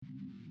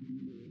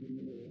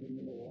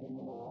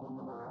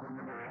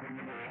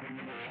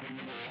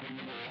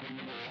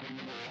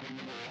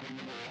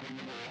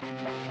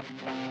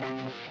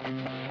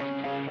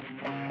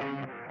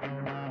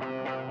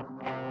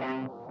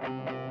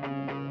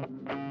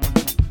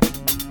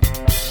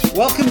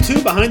Welcome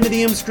to Behind the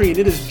DM Screen.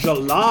 It is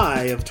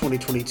July of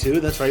 2022.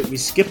 That's right, we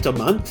skipped a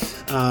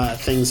month.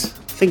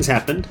 Things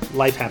happened.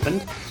 Life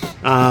happened.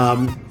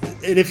 And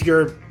if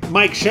you're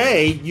Mike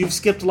Shea, you've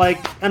skipped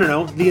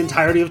the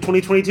entirety of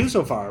 2022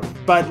 so far.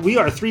 But we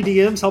are three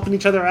DMs helping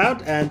each other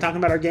out and talking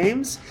about our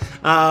games.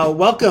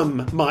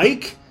 Welcome,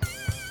 Mike,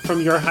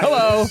 from your hiatus.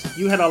 Hello.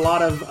 You had a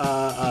lot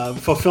of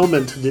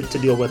fulfillment to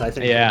deal with, I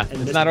think. Yeah,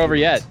 it's not over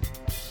yet.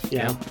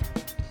 Yeah.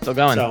 Still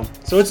going.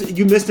 So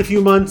you missed a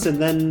few months,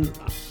 and then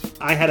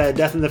I had a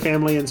death in the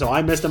family, and so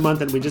I missed a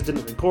month, and we just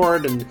didn't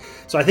record, and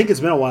so I think it's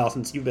been a while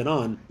since you've been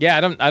on.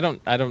 Yeah,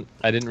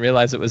 I didn't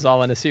realize it was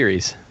all in a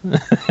series.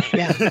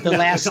 Yeah, the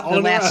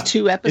last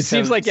two episodes. It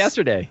seems like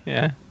yesterday.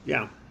 Yeah.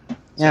 Yeah.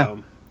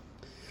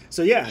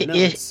 So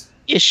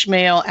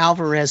Ishmael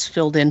Alvarez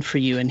filled in for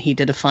you, and he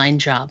did a fine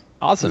job.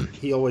 Awesome.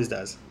 He always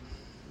does.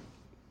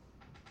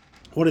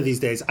 One of these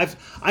days,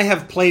 I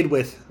have played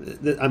with.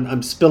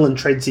 I'm spilling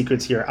trade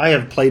secrets here. I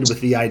have played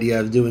with the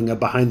idea of doing a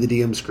Behind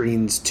the DM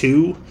Screens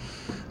 2,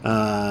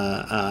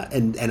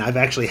 and I've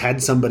actually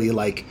had somebody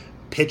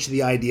pitch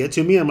the idea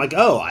to me. I'm like,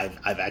 oh,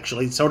 I've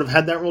actually sort of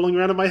had that rolling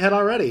around in my head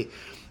already.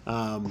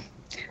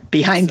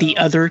 Behind the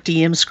other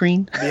DM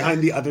screen.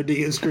 Behind the other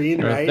DM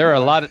screen, right? There are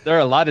a lot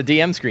of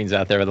DM screens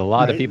out there with a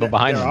lot of people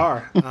behind them.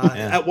 There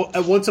are.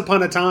 At once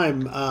upon a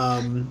time,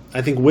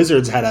 I think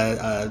Wizards had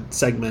a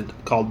segment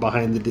called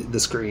Behind the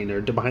Screen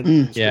or Behind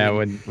the Screen. Yeah,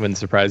 wouldn't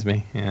surprise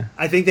me. Yeah,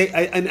 I think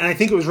I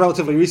think it was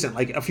relatively recent,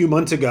 like a few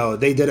months ago.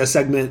 They did a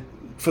segment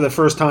for the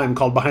first time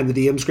called Behind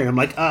the DM Screen. I'm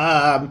like,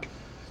 I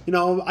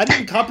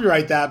didn't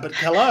copyright that, but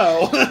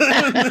hello.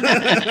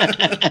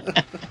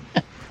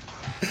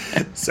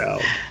 So.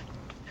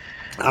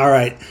 All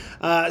right.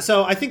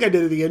 So I think I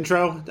did the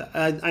intro.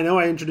 I know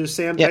I introduced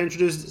Sam. Yep.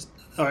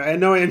 I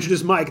know I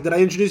introduced Mike. Did I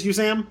introduce you,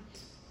 Sam?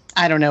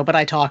 I don't know, but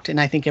I talked,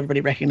 and I think everybody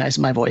recognized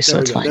my voice, so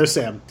it's fine. There's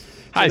Sam.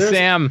 Hi,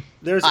 Sam.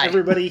 There's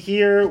everybody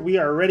here. We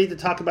are ready to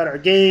talk about our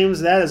games.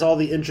 That is all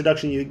the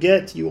introduction you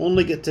get. You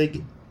only get to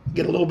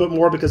get a little bit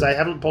more because I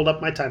haven't pulled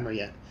up my timer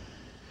yet.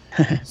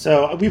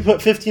 So we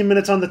put 15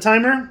 minutes on the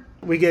timer.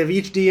 We give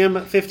each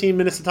DM 15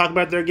 minutes to talk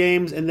about their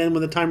games, and then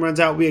when the time runs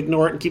out, we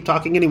ignore it and keep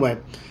talking anyway.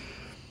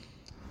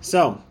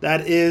 So,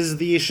 that is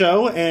the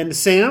show. And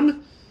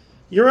Sam,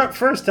 you're up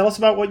first. Tell us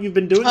about what you've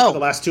been doing for the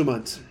last 2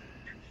 months.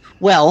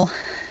 Well,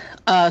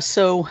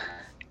 if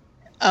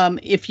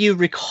you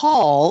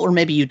recall, or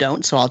maybe you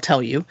don't, so I'll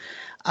tell you,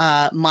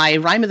 my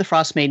Rime of the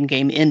Frost Maiden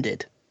game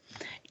ended.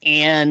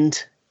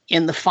 And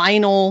in the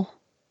final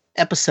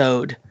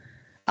episode,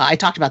 I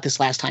talked about this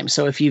last time,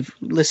 so if you've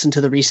listened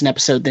to the recent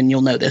episode, then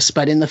you'll know this.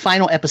 But in the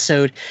final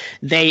episode,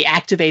 they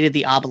activated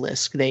the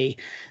obelisk. They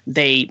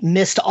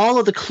missed all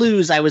of the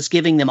clues I was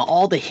giving them,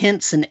 all the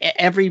hints and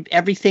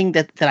everything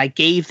that I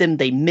gave them.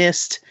 They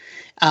missed,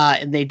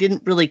 and they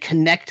didn't really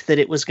connect that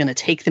it was going to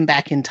take them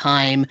back in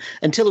time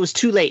until it was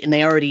too late, and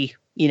they already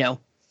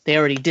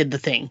did the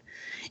thing,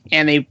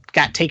 and they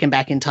got taken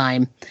back in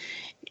time,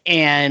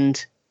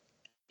 and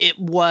it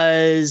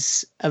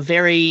was a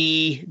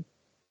very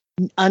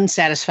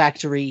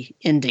unsatisfactory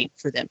ending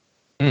for them.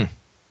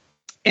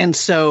 And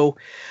so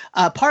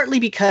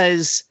partly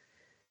because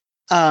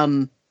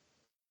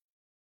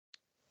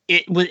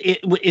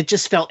it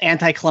just felt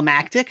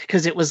anticlimactic,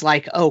 because it was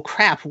like, oh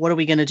crap, what are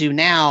we going to do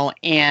now?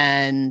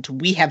 And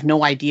we have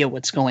no idea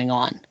what's going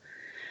on.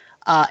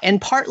 And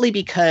partly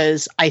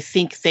because I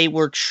think they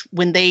were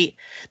when they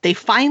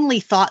finally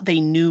thought they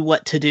knew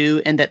what to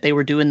do and that they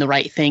were doing the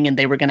right thing and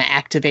they were going to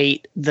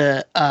activate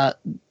the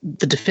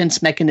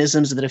defense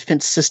mechanisms of the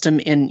defense system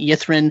in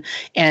Ythryn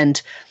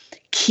and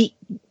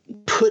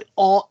put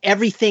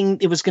everything.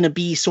 It was going to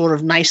be sort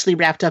of nicely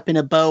wrapped up in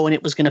a bow, and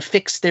it was going to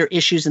fix their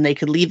issues, and they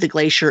could leave the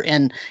glacier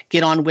and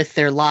get on with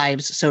their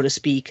lives, so to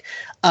speak.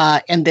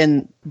 And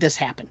then this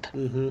happened,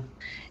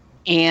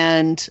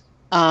 and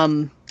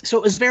so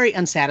it was very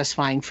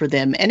unsatisfying for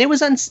them, and it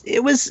was.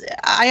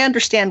 I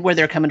understand where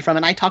they're coming from,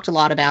 and I talked a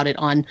lot about it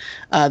on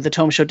the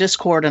Tome Show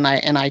Discord, and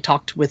I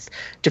talked with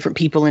different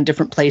people in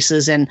different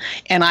places, and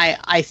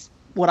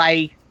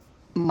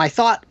my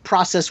thought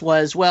process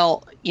was,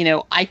 well,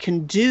 I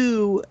can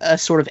do a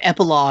sort of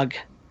epilogue,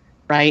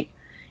 right,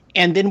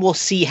 and then we'll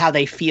see how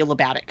they feel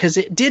about it, because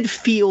it did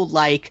feel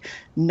like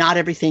not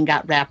everything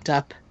got wrapped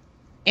up.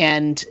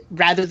 And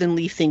rather than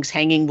leave things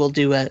hanging, we'll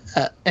do an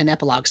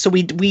epilogue. So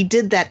we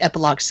did that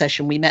epilogue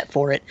session. We met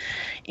for it.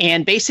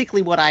 And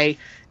basically what I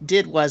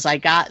did was I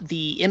got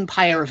the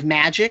Empire of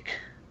Magic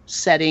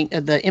setting,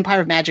 the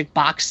Empire of Magic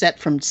box set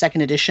from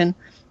 2nd edition,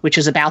 which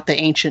is about the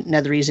ancient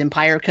Netherese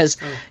Empire, because,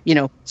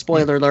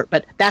 spoiler alert,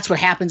 but that's what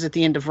happens at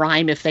the end of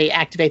Rime. If they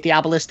activate the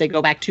obelisk, they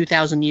go back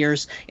 2,000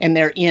 years, and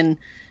they're in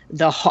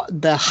the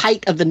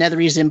height of the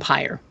Netherese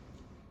Empire.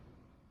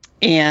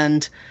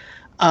 And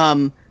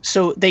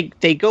so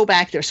they go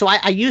back there. So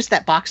I used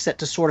that box set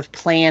to sort of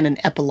plan an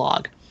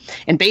epilogue.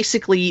 And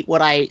basically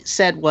what I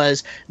said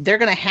was they're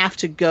going to have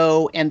to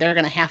go and they're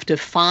going to have to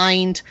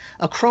find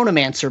a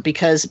chronomancer,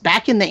 because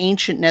back in the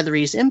ancient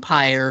Netherese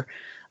Empire,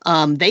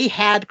 they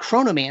had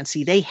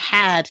chronomancy. They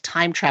had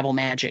time travel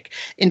magic.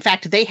 In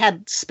fact, they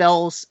had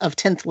spells of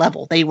 10th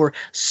level. They were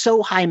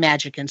so high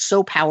magic and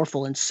so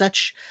powerful and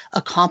such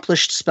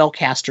accomplished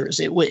spellcasters.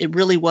 It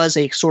really was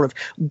a sort of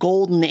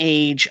golden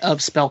age of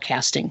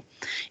spellcasting.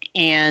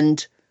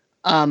 And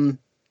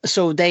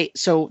so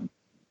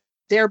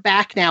they're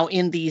back now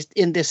in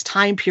this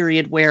time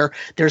period where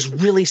there's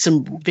really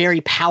some very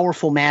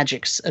powerful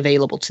magics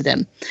available to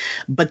them,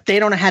 but they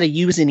don't know how to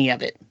use any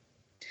of it.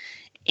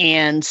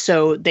 And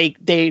so they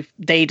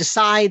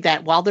decide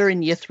that while they're in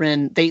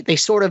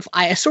Ythryn,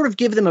 I sort of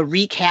give them a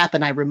recap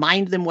and I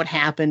remind them what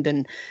happened,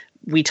 and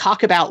we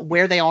talk about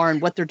where they are and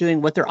what they're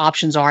doing, what their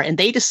options are, and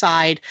they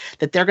decide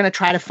that they're going to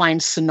try to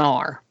find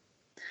Sonar.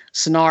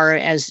 Sonar,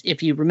 as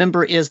if you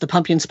remember, is the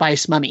pumpkin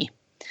spice mummy.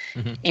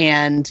 Mm-hmm.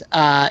 And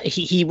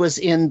he was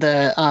in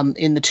the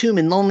tomb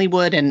in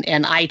Lonelywood,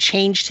 and I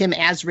changed him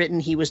as written.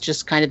 He was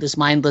just kind of this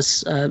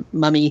mindless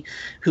mummy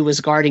who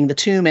was guarding the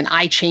tomb, and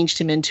I changed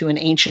him into an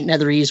ancient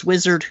Netherese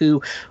wizard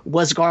who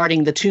was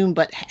guarding the tomb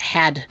but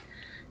had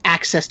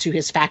access to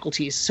his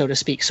faculties, so to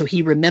speak. So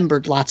he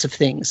remembered lots of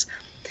things,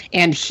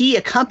 and he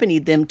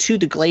accompanied them to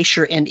the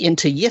glacier and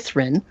into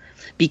Ythryn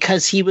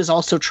because he was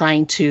also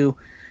trying to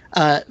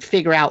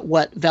figure out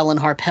what Velen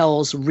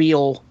Harpel's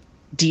real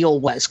deal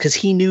was, because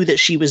he knew that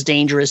she was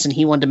dangerous and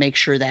he wanted to make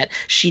sure that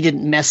she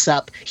didn't mess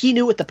up. He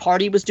knew what the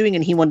party was doing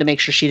and he wanted to make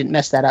sure she didn't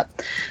mess that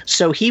up.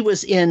 So he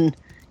was in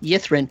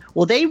Ythryn.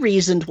 Well, they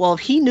reasoned, well, if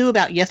he knew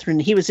about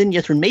Ythryn, he was in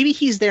Ythryn, maybe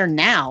he's there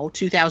now,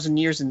 2,000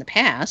 years in the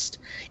past,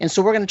 and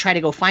so we're going to try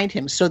to go find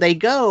him. So they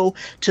go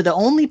to the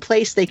only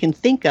place they can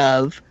think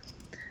of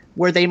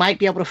where they might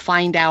be able to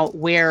find out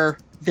where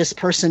this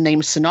person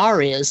named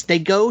Sonar is. They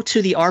go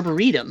to the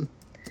Arboretum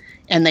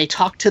and they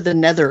talk to the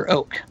Nether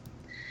Oak.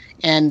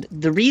 And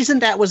the reason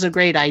that was a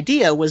great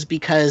idea was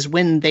because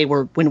when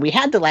we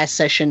had the last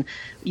session,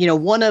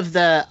 one of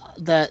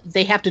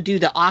they have to do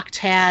the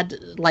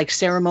Octad like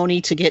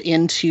ceremony to get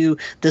into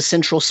the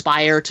central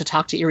spire to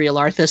talk to Iriel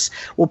Arthas.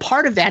 Well,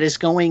 part of that is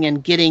going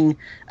and getting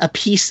a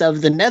piece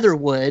of the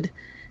Netherwood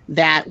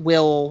that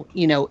will,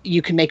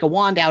 you can make a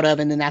wand out of,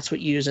 and then that's what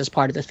you use as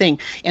part of the thing.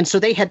 And so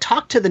they had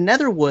talked to the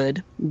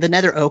Netherwood, the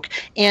Nether Oak,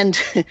 and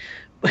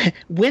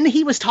when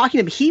he was talking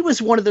to them, he was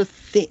one of the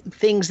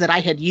things that I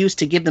had used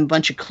to give them a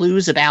bunch of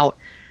clues about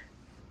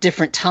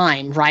different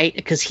time, right?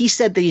 Because he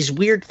said these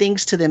weird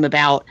things to them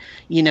about,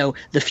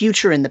 the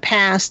future and the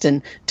past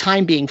and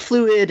time being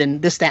fluid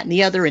and this, that, and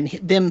the other, and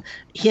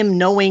him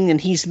knowing, and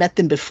he's met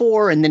them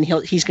before, and then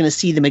he's going to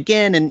see them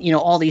again, and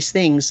all these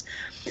things.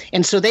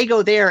 And so they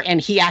go there, and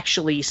he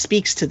actually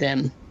speaks to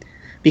them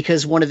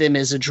because one of them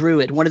is a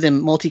druid. One of them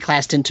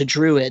multi-classed into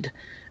druid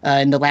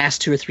in the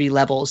last 2 or 3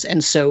 levels.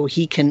 And so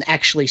he can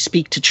actually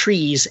speak to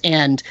trees,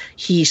 and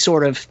he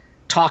sort of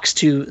talks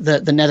to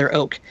the Nether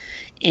Oak.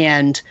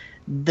 And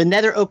the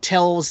Nether Oak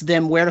tells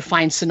them where to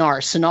find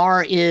Sonar.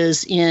 Sonar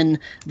is in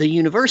the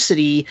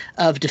University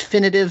of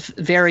Definitive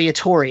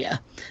Variatoria,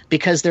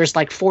 because there's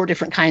like 4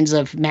 different kinds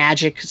of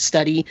magic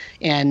study,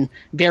 and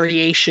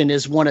variation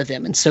is one of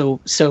them. And so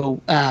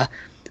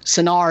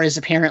Sonar is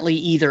apparently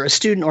either a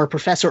student or a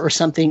professor or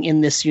something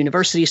in this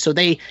university. So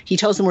he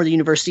tells them where the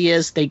university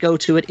is. They go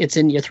to it. It's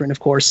in Ythryn, of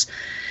course.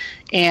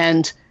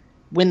 And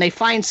when they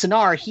find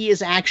Sonar, he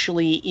is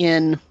actually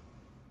in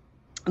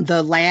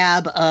the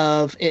lab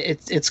of,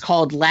 it's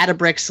called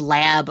Ladabrick's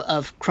Lab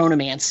of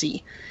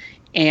Chronomancy.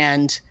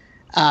 And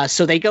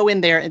so they go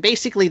in there, and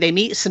basically they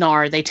meet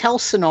Sonar. They tell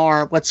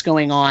Sonar what's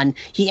going on.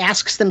 He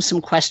asks them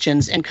some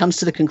questions and comes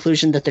to the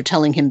conclusion that they're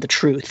telling him the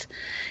truth.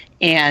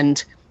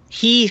 And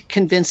he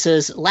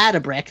convinces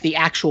Ladabrick, the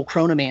actual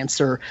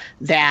chronomancer,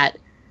 that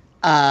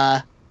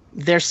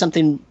there's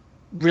something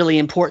really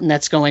important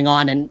that's going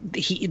on, and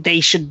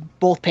they should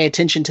both pay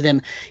attention to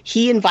them.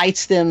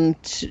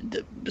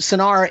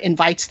 Sonar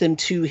invites them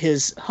to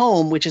his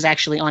home, which is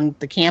actually on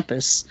the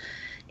campus,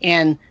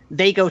 and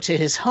they go to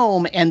his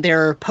home, and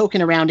they're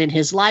poking around in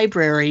his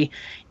library,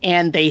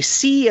 and they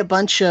see a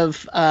bunch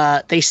of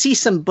they see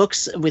some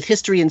books with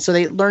history, and so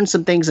they learn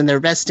some things, and they're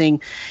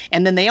resting.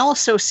 And then they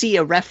also see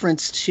a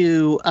reference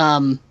to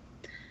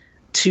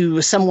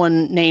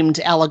someone named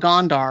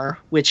Alagondar,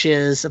 which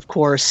is, of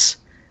course,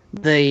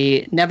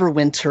 the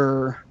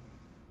Neverwinter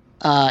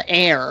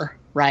heir,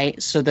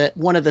 right? So that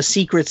one of the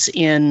secrets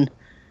in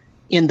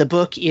the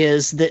book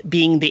is that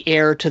being the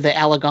heir to the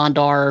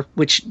Alagondar,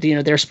 which,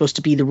 they're supposed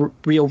to be the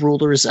real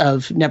rulers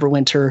of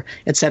Neverwinter,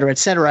 et cetera, et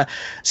cetera.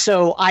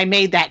 So I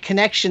made that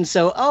connection.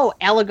 So,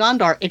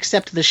 Alagondar,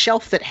 except the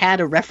shelf that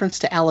had a reference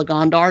to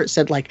Alagondar, it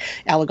said like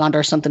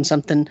Alagondar something,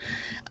 something,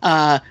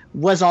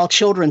 was all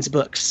children's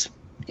books.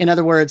 In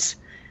other words,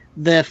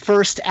 the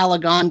first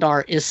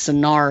Alagondar is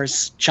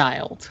Sonar's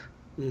child.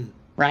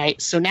 right?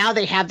 So now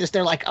they have this,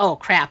 they're like, oh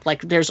crap,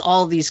 like there's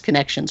all these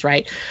connections,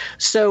 right?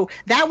 So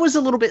that was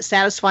a little bit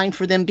satisfying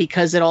for them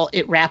because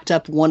it wrapped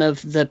up one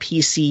of the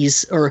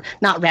PCs, or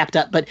not wrapped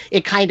up, but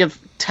it kind of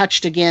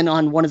touched again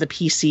on one of the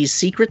PC's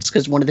secrets,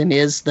 because one of them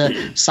is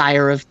the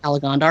sire of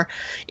Alagondar.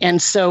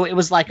 And so it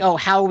was like, oh,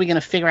 how are we going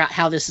to figure out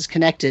how this is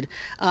connected?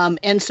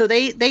 And so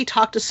they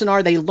talk to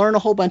Sonar, they learn a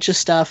whole bunch of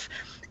stuff.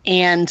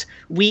 And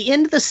we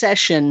end the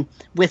session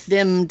with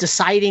them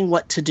deciding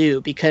what to do,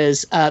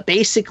 because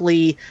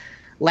basically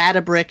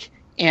Ladabrick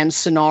and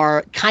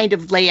Sonar kind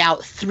of lay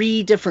out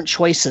 3 different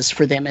choices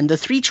for them. And the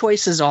 3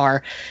 choices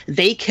are,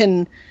 they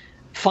can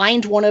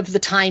find one of the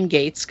time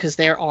gates, because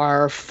there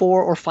are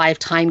 4 or 5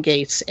 time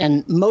gates,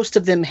 and most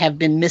of them have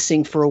been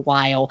missing for a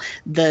while.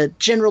 The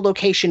general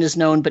location is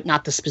known, but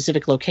not the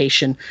specific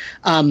location.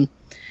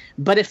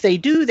 But if they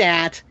do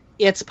that,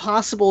 it's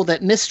possible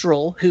that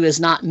Mistral, who is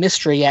not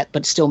Mistra yet,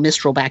 but still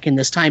Mistral back in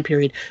this time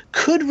period,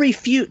 could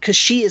refuse, because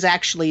she is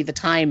actually the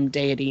time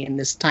deity in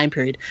this time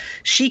period.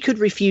 She could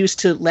refuse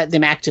to let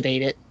them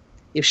activate it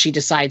if she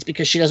decides,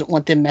 because she doesn't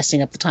want them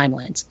messing up the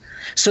timelines.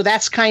 So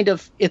that's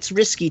it's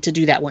risky to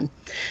do that one.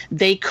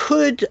 They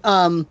could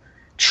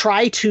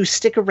try to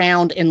stick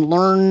around and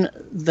learn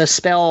the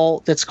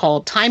spell that's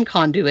called Time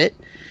Conduit,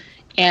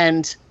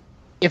 and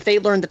if they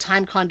learn the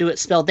Time Conduit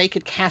spell, they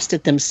could cast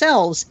it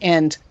themselves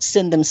and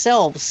send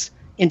themselves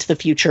into the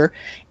future.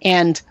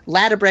 And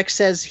Ladabrick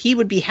says he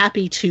would be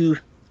happy to,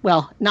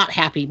 well, not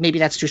happy, maybe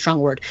that's too strong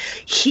a word.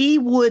 He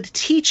would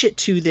teach it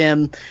to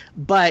them,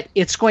 but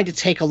it's going to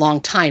take a long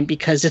time,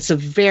 because it's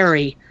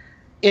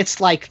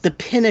like the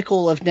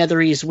pinnacle of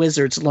Netherese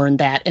wizards learn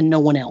that, and no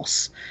one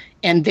else.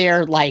 And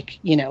they're like,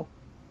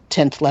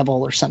 10th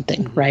level or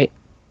something, right?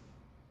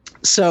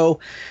 So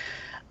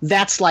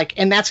that's going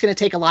to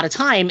take a lot of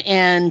time.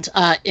 And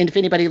if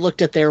anybody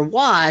looked at their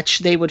watch,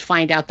 they would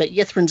find out that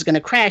Yithrin's going to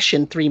crash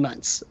in 3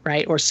 months,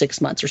 right? Or 6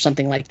 months or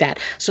something like that.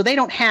 So they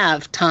don't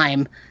have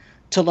time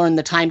to learn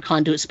the Time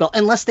Conduit spell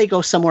unless they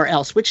go somewhere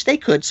else, which they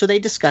could. So they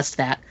discussed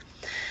that.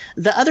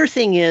 The other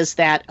thing is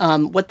that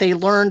what they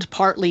learned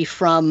partly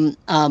from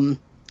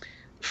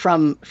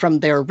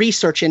their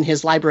research in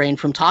his library and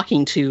from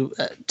talking to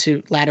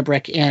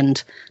Ladabrick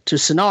and to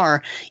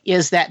Sonar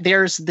is that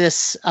there's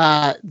this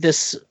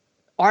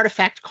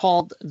artifact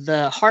called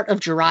the Heart of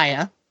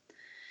Jiraiya,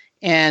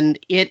 and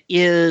it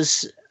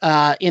is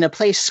in a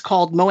place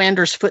called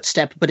Moander's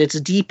Footstep, but it's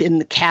deep in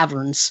the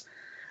caverns,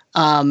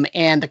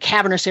 and the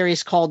cavernous area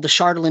is called the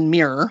Chardalyn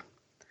Mirror,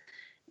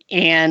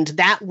 and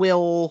that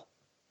will,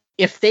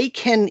 if they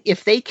can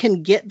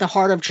get the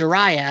Heart of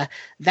Jiraiya,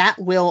 that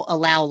will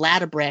allow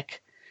Ladabrick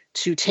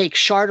to take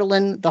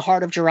Chardalyn, the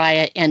Heart of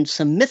Jiraiya, and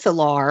some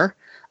Mythallar,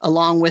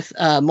 along with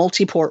a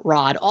multiport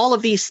rod. All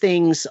of these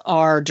things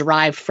are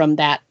derived from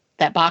that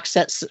box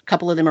set. A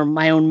couple of them are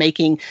my own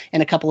making,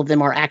 and a couple of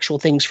them are actual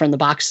things from the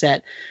box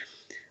set.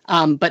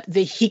 But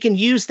he can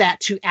use that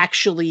to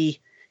actually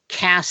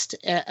cast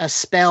a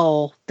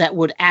spell that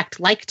would act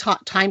like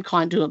Time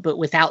Conduit, but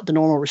without the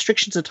normal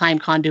restrictions of Time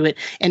Conduit,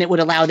 and it would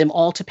allow them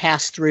all to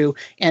pass through,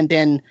 and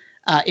then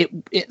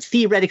it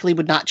theoretically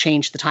would not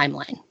change the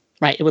timeline.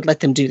 Right, it would let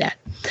them do that.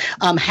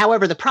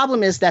 However, the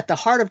problem is that the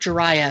Heart of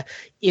Jiraiya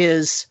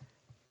is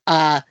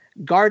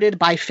guarded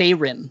by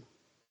Faerûn.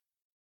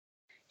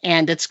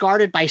 And it's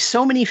guarded by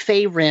so many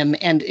Faerûn,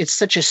 and it's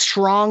such a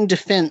strong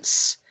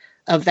defense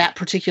of that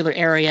particular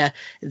area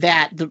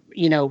that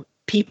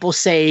people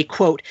say,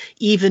 quote,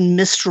 even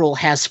Mistral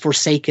has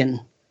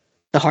forsaken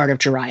the Heart of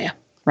Jiraiya,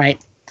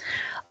 right?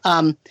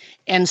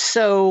 And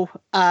so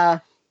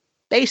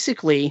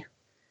basically,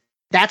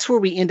 that's where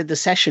we ended the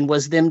session,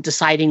 was them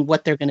deciding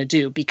what they're going to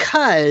do.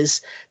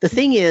 Because the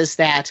thing is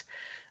that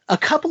a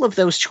couple of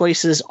those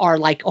choices are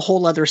like a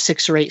whole other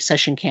 6 or 8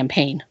 session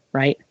campaign,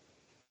 right?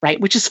 Right,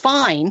 which is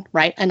fine,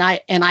 right? And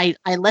I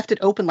left it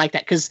open like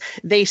that, because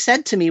they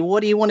said to me,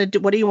 "What do you want to do?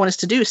 What do you want us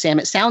to do, Sam?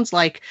 It sounds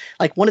like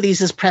one of these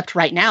is prepped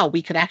right now.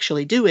 We could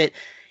actually do it,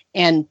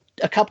 and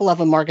a couple of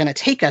them are going to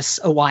take us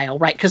a while,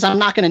 right? Because I'm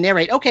not going to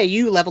narrate. Okay,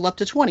 you level up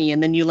to 20,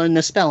 and then you learn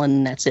the spell,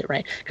 and that's it,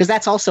 right? Because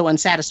that's also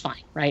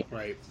unsatisfying, right?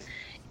 Right.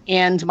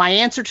 And my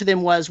answer to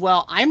them was,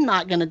 well, I'm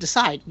not going to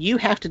decide. You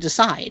have to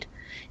decide.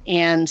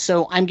 And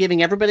so I'm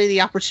giving everybody the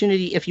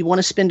opportunity, if you want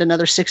to spend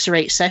another 6 or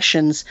 8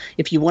 sessions,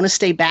 if you want to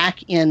stay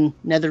back in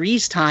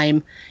Netherese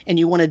time and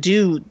you want to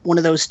do one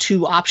of those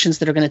 2 options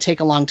that are going to take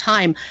a long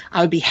time,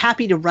 I would be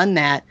happy to run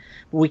that.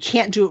 But we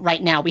can't do it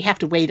right now. We have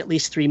to wait at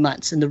least 3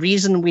 months. And the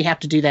reason we have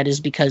to do that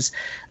is because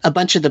a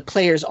bunch of the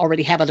players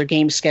already have other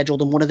games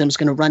scheduled, and one of them is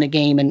going to run a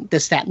game and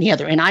this, that, and the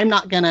other. And I'm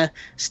not going to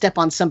step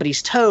on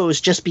somebody's toes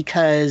just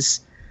because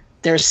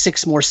there's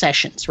 6 more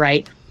sessions,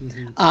 right?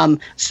 Mm-hmm.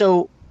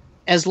 So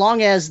as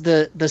long as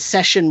the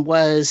session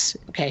was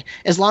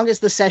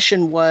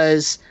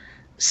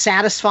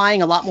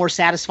satisfying, a lot more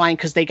satisfying,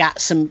 because they got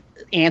some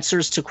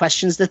answers to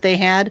questions that they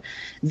had,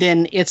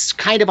 then it's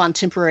kind of on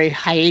temporary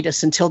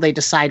hiatus until they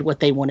decide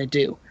what they want to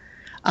do.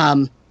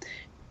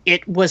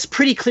 it was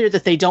pretty clear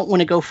that they don't want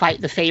to go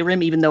fight the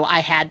Faerûn, even though I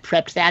had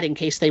prepped that in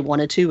case they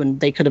wanted to, and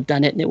they could have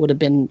done it, and it would have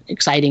been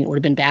exciting. It would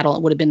have been battle.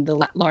 It would have been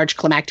the large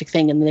climactic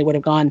thing, and then they would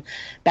have gone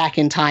back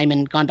in time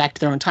and gone back to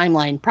their own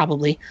timeline,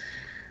 probably.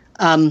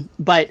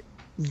 But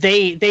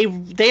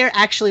they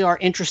actually are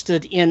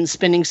interested in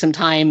spending some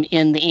time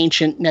in the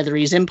ancient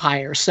Netherese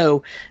Empire,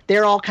 so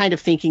they're all kind of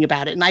thinking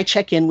about it. And I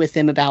check in with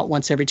them about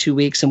once every 2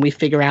 weeks, and we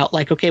figure out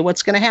like, okay,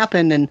 what's going to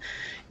happen, and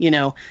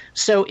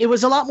so it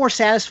was a lot more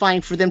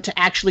satisfying for them to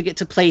actually get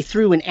to play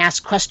through and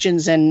ask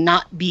questions and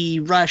not be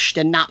rushed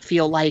and not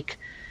feel like,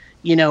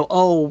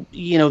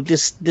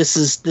 this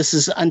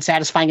is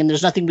unsatisfying and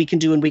there's nothing we can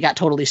do and we got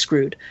totally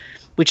screwed,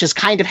 which is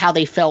kind of how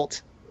they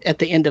felt at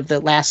the end of the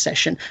last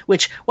session,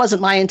 which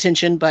wasn't my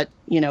intention, but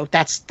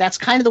that's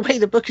kind of the way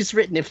the book is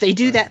written. If they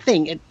do that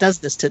thing, it does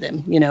this to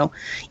them,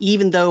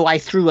 even though I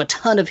threw a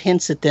ton of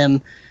hints at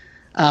them,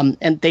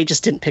 and they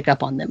just didn't pick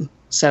up on them.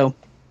 So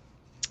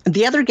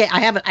the other game,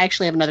 I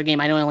actually have another game.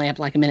 I only have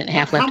like a minute and a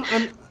half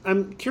left.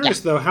 I'm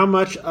curious though, how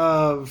much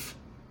of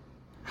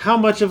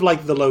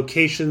like the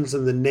locations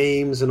and the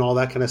names and all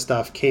that kind of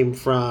stuff came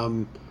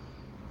from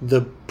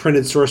the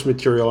printed source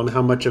material, and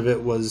how much of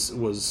it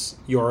was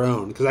your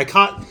own? Because I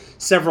caught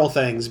several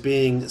things,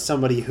 being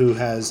somebody who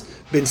has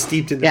been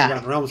steeped in the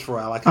Forgotten Realms for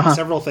a while. I caught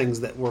several things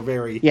that were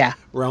very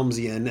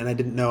Realmsian, and I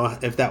didn't know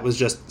if that was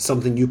just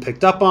something you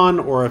picked up on,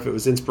 or if it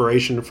was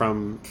inspiration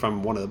from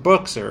one of the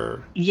books,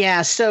 or...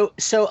 Yeah, so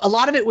a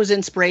lot of it was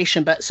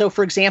inspiration, but so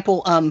for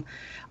example,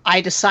 I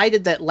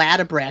decided that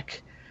Ladbrek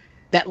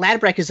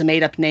is a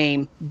made-up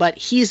name, but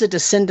he's a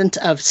descendant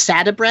of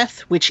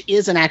Sadabreth, which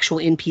is an actual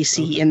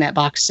NPC in that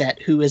box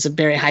set, who is a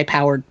very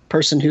high-powered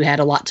person who had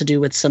a lot to do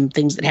with some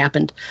things that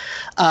happened.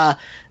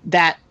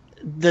 That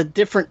the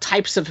different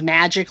types of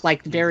magic,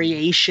 like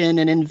variation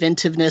and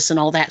inventiveness and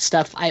all that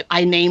stuff,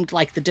 I named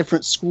like the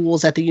different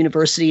schools at the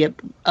university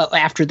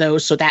after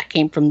those, so that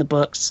came from the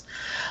books.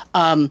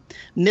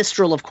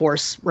 Mistral, of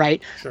course,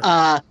 right?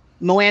 Sure.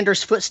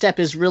 Moander's Footstep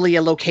is really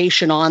a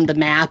location on the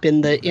map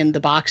in the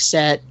box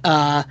set.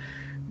 The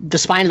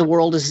Spine of the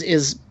World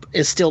is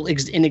still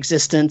in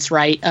existence,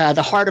 right?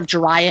 The Heart of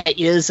Jiraiya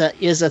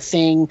is a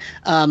thing.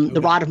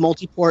 The Rod of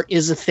Multiport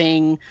is a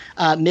thing.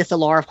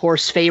 Mythalar, of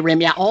course,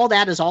 Faerûn. Yeah, all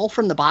that is all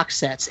from the box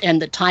sets.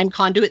 And the Time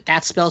Conduit,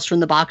 that spells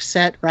from the box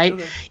set, right?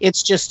 Okay.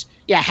 It's just,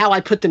 how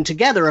I put them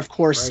together, of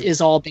course,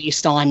 is all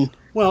based on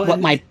what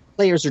my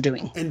players are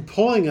doing. And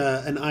pulling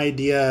an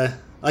idea...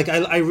 Like,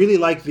 I really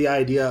like the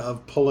idea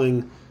of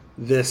pulling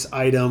this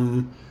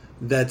item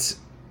that's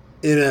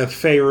in a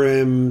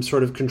Faerûn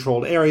sort of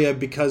controlled area,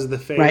 because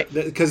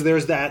because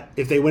there's that,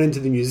 if they went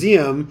into the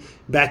museum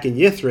back in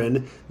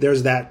Ythryn,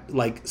 there's that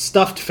like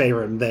stuffed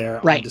Faerûn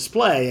there on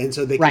display, and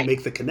so they can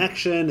make the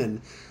connection.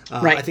 And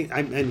I think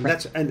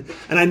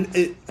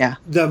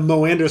the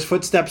Moander's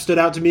Footsteps stood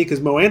out to me, because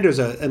Moander's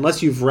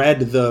unless you've read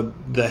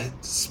the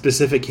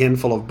specific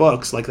handful of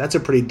books, like that's a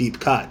pretty deep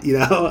cut,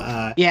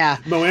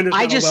 Moander's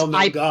not a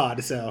well-known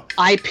god, so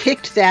I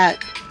picked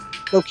that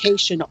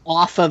location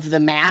off of the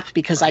map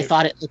because I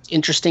thought it looked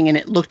interesting, and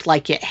it looked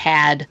like it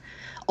had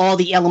all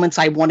the elements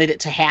I wanted it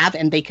to have,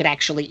 and they could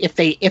actually, if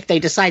they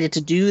decided to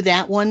do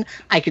that one,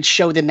 I could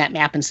show them that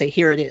map and say,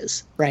 here it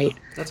is, right?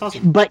 That's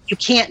awesome. But you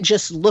can't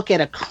just look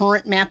at a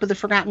current map of the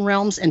Forgotten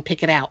Realms and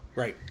pick it out.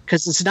 Right.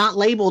 Because it's not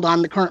labeled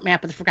on the current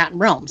map of the Forgotten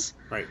Realms.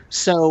 Right.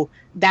 So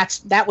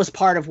that was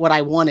part of what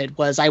I wanted,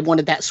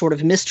 that sort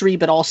of mystery,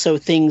 but also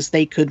things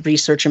they could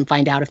research and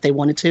find out if they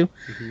wanted to.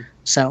 Mm-hmm.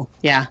 So,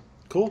 yeah.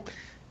 Cool.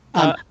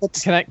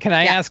 Can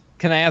I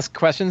ask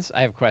questions?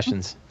 I have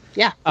questions.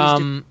 Yeah.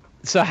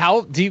 So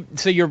how do you?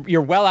 So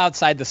you're well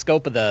outside the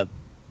scope of the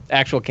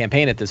actual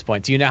campaign at this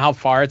point. Do you know how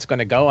far it's going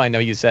to go? I know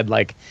you said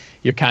like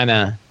you're kind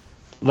of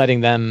letting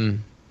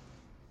them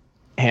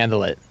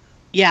handle it.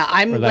 Yeah,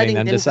 I'm letting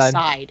them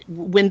decide.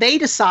 When they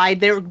decide,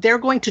 they're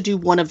going to do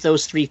one of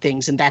those three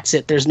things, and that's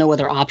it. There's no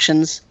other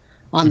options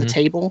on the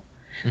table.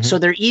 Mm-hmm. So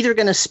they're either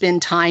going to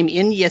spend time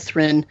in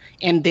Ythryn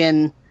and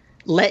then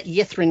let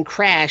Ythryn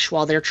crash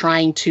while they're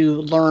trying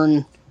to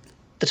learn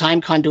the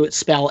Time Conduit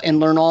spell and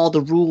learn all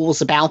the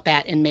rules about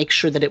that and make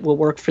sure that it will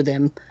work for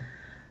them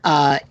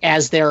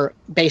as they're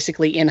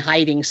basically in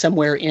hiding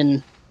somewhere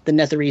in the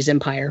Netherese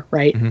Empire,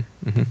 right?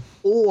 Mm-hmm.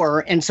 Mm-hmm.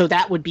 And so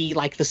that would be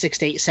like the 6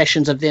 to 8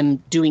 sessions of them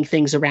doing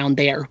things around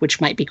there, which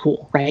might be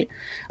cool, right?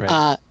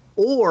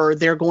 Or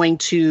they're going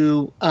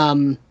to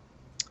go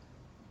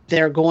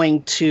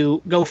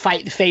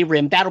fight the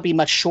Faerûn. That'll be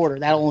much shorter.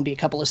 That'll only be a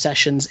couple of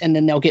sessions, and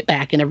then they'll get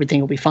back and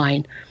everything will be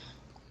fine.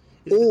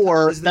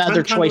 Or the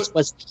other choice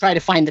was to try to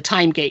find the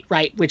Time Gate,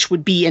 right, which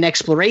would be an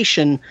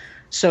exploration.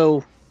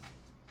 So,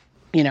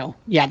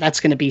 that's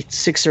going to be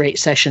 6 or 8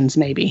 sessions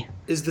maybe.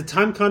 Is the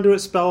Time Conduit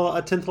spell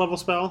a 10th level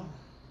spell?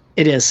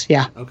 It is,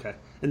 yeah. Okay.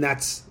 And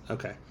that's,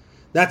 okay.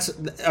 I was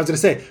going to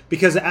say,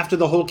 because after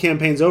the whole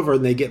campaign's over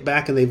and they get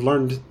back and they've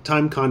learned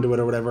Time Conduit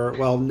or whatever,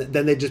 well,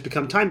 then they just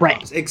become time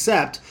bombs.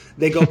 Except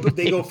they go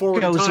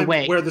forward in time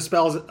away. Where the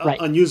spell's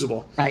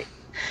unusable. Right.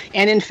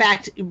 And in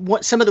fact,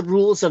 what some of the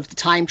rules of the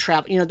time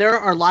travel, there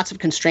are lots of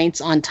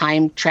constraints on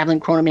time traveling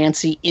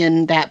chronomancy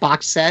in that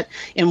box set.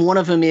 And one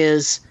of them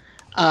is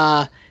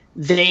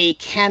they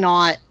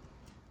cannot,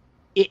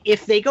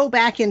 if they go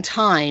back in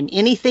time,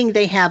 anything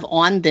they have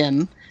on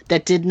them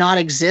that did not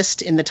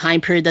exist in the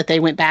time period that they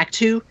went back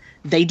to,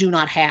 they do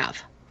not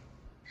have.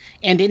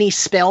 And any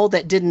spell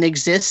that didn't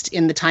exist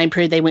in the time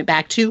period they went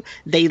back to,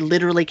 they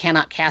literally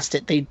cannot cast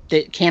it. They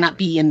cannot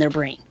be in their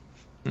brain.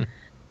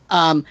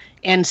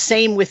 And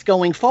same with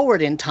going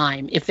forward in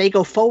time. If they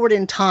go forward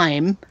in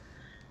time,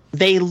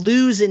 they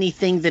lose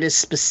anything that is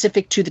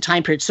specific to the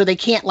time period. So they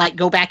can't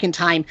go back in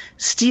time,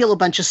 steal a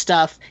bunch of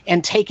stuff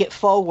and take it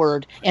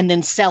forward and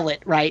then sell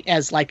it, right,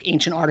 as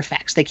ancient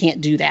artifacts. They can't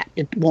do that.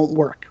 It won't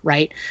work,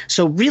 right?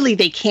 So really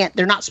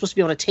they're not supposed to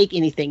be able to take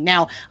anything.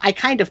 Now, I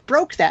kind of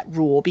broke that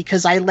rule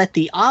because I let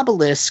the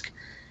obelisk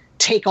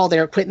take all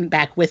their equipment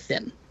back with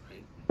them,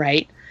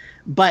 right?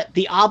 But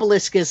the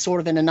obelisk is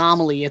sort of an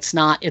anomaly. It's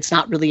not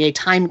really a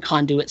time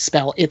conduit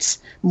spell. It's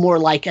more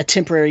like a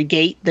temporary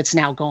gate that's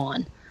now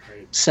gone.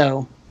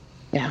 So,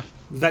 yeah.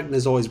 Vecna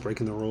is always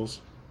breaking the rules.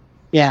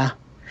 Yeah.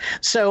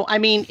 So, I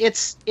mean,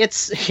 it's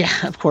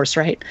yeah, of course,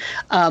 right?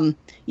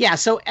 Yeah,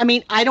 so, I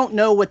mean, I don't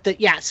know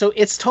so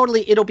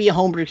it'll be a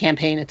homebrew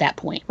campaign at that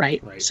point,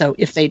 right? So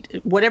if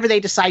whatever they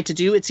decide to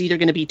do, it's either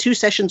going to be 2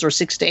 sessions or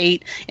 6 to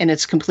 8, and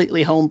it's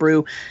completely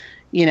homebrew,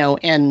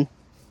 and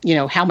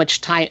how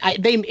much time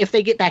if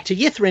they get back to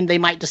Yithrin, they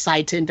might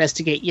decide to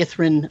investigate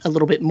Yithrin a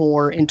little bit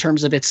more in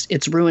terms of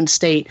its ruined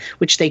state,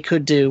 which they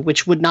could do,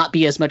 which would not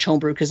be as much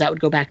homebrew because that would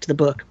go back to the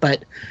book.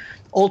 But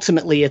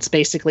ultimately, it's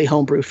basically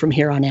homebrew from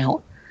here on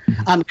out.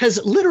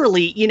 Because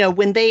literally,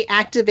 when they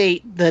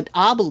activate the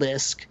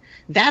obelisk,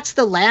 that's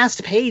the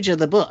last page of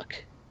the book.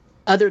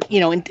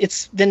 And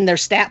it's then their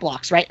stat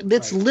blocks, right?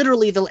 That's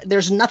literally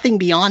there's nothing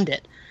beyond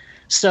it.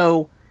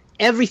 So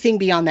everything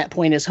beyond that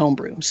point is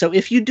homebrew. So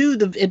if you do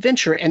the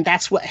adventure and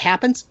that's what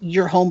happens,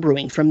 you're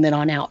homebrewing from then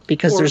on out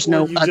because there's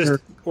no other.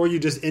 Or you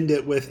just end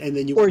it with, and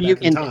then you go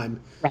back in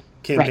time,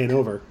 campaign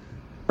over.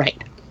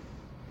 Right.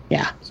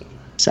 Yeah.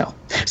 So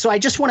I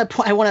just want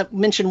to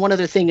mention one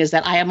other thing is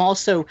that I am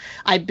also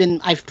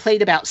I've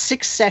played about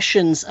 6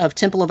 sessions of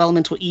Temple of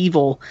Elemental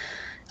Evil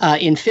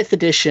in 5th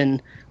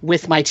edition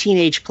with my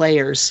teenage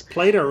players.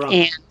 Played or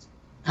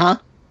run?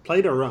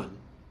 Played or run?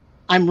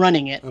 I'm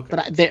running it,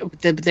 but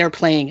they're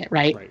playing it,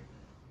 right?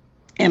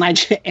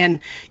 And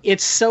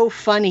it's so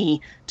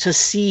funny to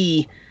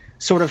see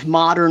sort of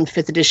modern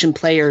 5th edition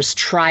players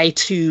try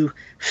to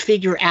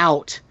figure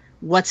out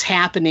what's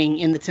happening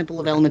in the Temple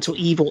of Elemental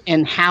Evil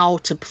and how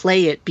to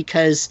play it,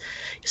 because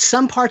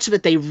some parts of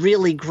it they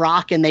really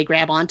grok and they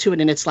grab onto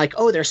it, and it's like,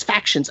 oh, there's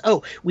factions.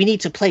 Oh, we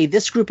need to play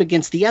this group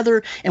against the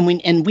other, and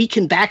we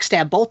can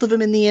backstab both of them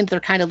in the end.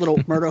 They're kind of little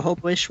murder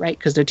hope-ish, right?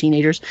 Because they're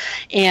teenagers,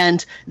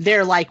 and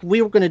they're like,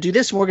 we were going to do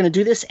this, and we're going to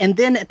do this, and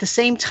then at the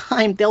same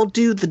time they'll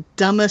do the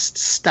dumbest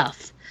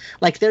stuff.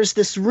 Like there's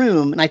this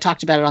room, and I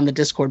talked about it on the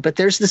Discord, but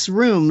there's this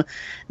room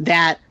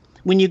that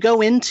when you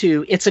go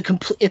into, it's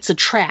a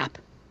trap.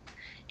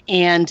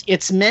 And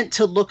it's meant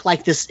to look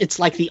like this. It's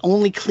like the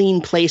only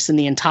clean place in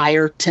the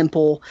entire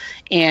temple,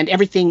 and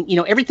everything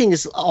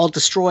is all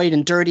destroyed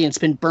and dirty, and it's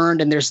been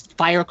burned, and there's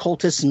fire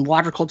cultists and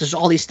water cultists,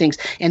 all these things.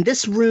 And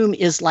this room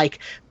is like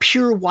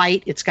pure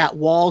white. It's got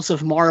walls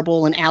of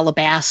marble and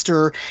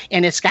alabaster,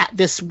 and it's got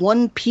this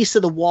one piece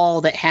of the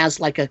wall that has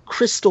like a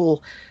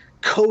crystal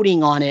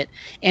coating on it.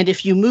 And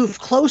if you move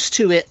close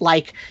to it,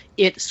 like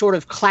it sort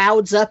of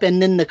clouds up and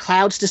then the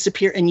clouds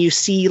disappear and you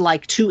see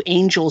like 2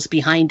 angels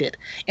behind it,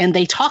 and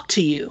they talk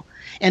to you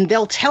and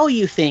they'll tell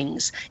you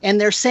things,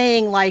 and they're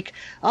saying like,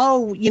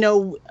 oh,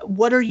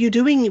 what are you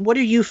doing? What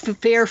are you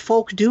fair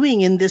folk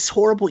doing in this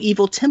horrible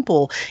evil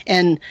temple?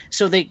 And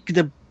so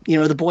the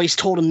boys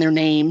told them their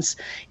names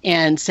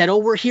and said, oh,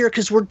 we're here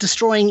because we're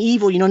destroying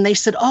evil, and they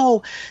said,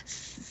 oh,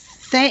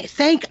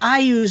 thank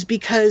Ayuz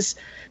because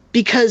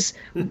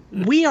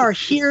we are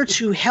here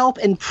to help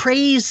and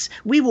praise.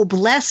 We will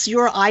bless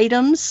your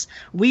items.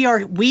 We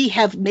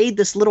have made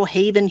this little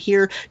haven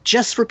here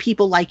just for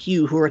people like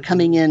you who are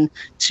coming in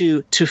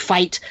to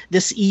fight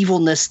this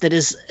evilness that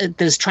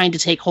is trying to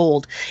take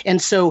hold.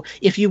 And so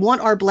if you want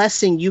our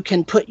blessing, you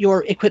can put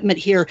your equipment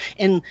here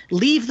and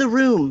leave the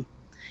room.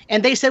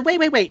 And they said,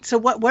 wait. So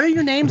what are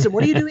your names and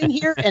what are you doing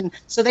here? And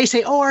so they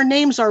say, oh, our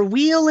names are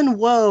Weal and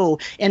Woe,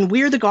 and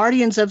we're the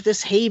guardians of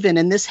this haven.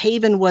 And this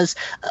haven was,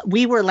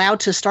 we were allowed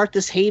to start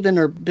this haven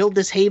or build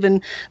this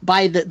haven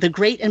by the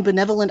great and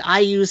benevolent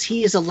Ayuz.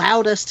 He has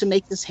allowed us to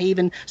make this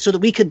haven so that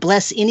we could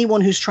bless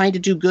anyone who's trying to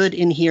do good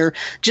in here.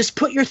 Just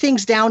put your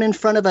things down in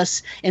front of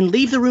us and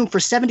leave the room for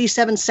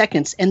 77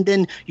 seconds. And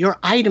then your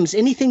items,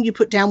 anything you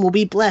put down will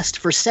be blessed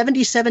for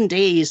 77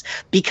 days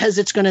because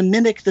it's going to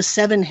mimic the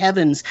 7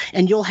 heavens,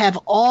 and you'll have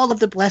all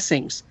of the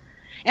blessings.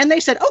 And they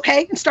said,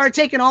 okay, and started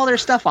taking all their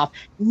stuff off.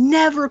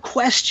 Never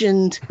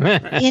questioned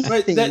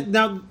anything.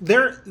 Now,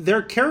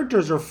 their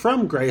characters are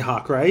from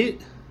Greyhawk, right?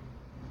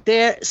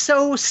 They're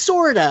so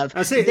sort of.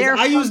 I say, is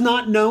Ayuz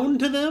not known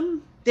to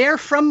them? They're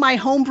from my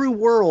homebrew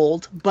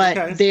world,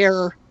 but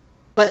they're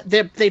but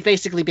they've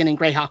basically been in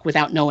Greyhawk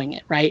without knowing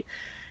it, right?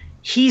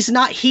 He's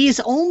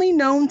only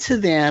known to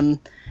them.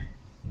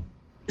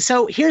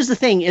 So here's the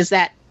thing, is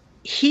that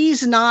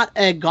he's not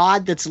a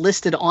god that's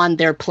listed on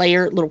their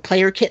little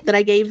player kit that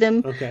I gave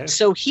them. Okay.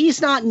 So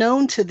he's not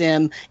known to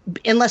them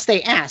unless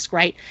they ask,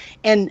 right?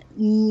 And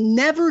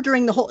never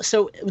during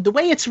so the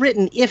way it's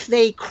written, if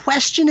they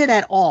question it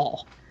at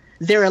all,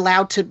 they're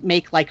allowed to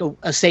make like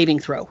a saving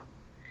throw.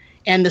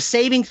 And the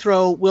saving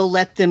throw will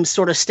let them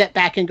sort of step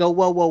back and go,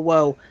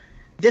 whoa.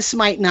 This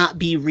might not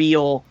be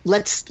real.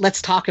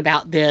 Let's talk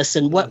about this,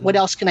 and what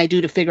else can I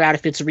do to figure out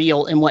if it's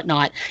real and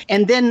whatnot.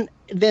 And then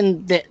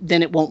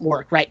it won't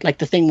work, right? Like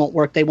the thing won't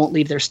work. They won't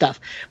leave their stuff.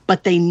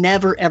 But they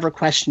never ever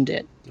questioned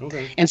it.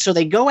 Okay. And so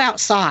they go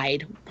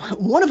outside.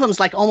 One of them's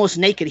like almost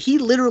naked. He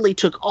literally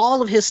took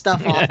all of his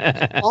stuff off,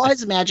 all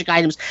his magic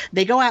items.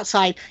 They go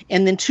outside,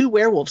 and then 2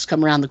 werewolves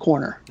come around the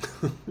corner,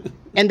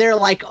 and they're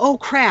like, "Oh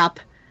crap,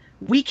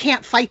 we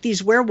can't fight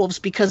these werewolves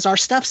because our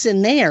stuff's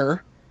in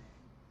there."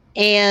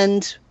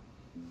 And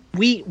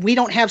we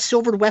don't have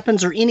silvered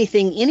weapons or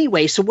anything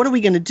anyway, so what are we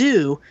going to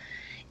do?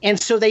 And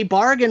so they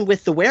bargain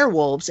with the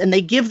werewolves, and they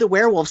give the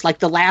werewolves like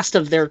the last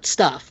of their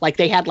stuff. Like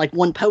they had like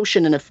 1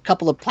 potion and a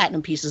couple of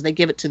platinum pieces. They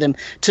give it to them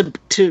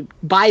to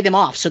buy them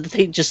off so that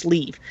they just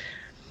leave.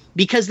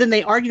 Because then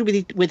they argue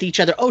with each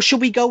other, oh,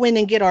 should we go in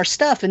and get our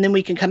stuff and then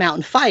we can come out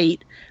and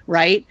fight,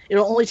 right?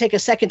 It'll only take a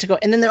second to go.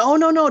 And then they're, oh,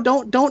 no,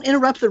 don't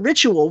interrupt the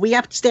ritual. We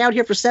have to stay out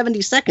here for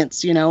 70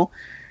 seconds, you know?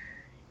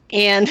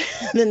 And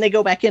then they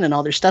go back in and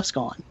all their stuff's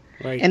gone.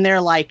 Right. And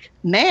they're like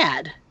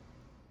mad.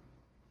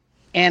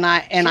 And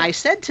I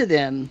said to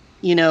them,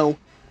 you know,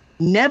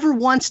 never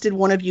once did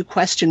one of you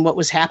question what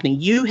was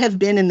happening. You have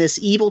been in this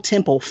evil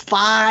temple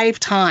 5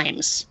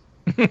 times.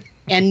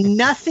 And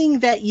nothing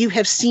that you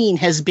have seen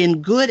has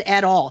been good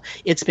at all.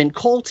 It's been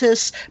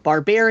cultists,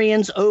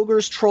 barbarians,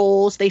 ogres,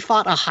 trolls. They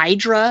fought a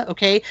hydra,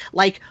 okay?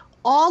 Like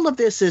all of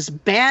this is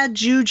bad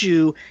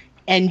juju.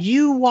 And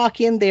you walk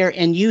in there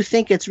and you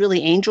think it's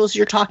really angels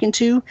you're talking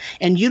to,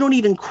 and you don't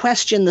even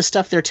question the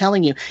stuff they're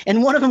telling you.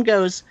 And one of them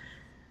goes,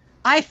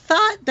 I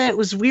thought that it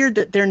was weird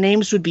that their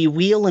names would be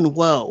Wheel and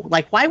Woe.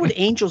 Like, why would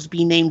angels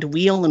be named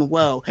Wheel and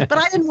Woe? But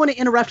I didn't want to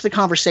interrupt the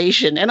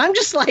conversation. And I'm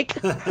just like,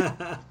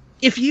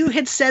 if you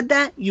had said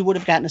that, you would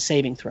have gotten a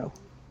saving throw.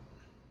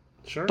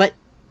 Sure. But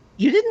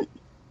you didn't.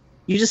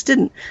 You just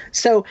didn't.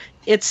 So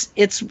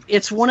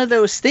it's one of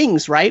those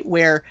things, right,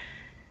 where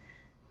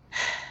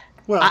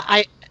well,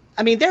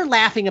 I mean, they're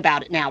laughing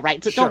about it now,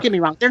 right? So Sure. Don't get me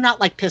wrong. They're not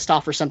like pissed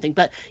off or something,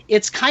 but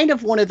it's kind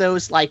of one of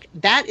those, like,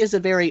 that is a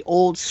very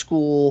old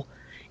school.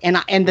 And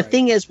the Right.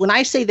 thing is, when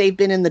I say they've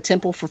been in the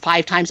temple for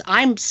 5 times,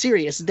 I'm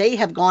serious. They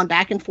have gone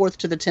back and forth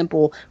to the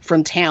temple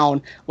from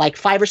town like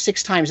 5 or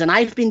 6 times. And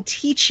I've been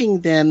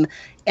teaching them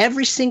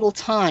every single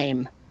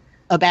time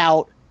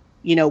about,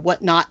 you know,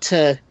 what not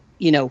to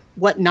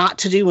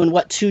do and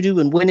what to do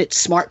and when it's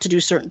smart to do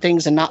certain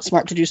things and not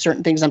smart to do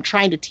certain things. I'm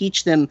trying to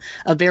teach them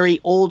a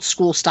very old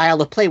school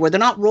style of play where they're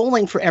not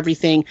rolling for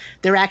everything.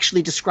 They're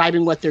actually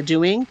describing what they're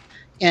doing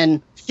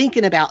and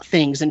thinking about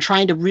things and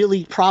trying to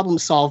really problem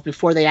solve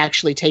before they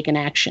actually take an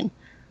action.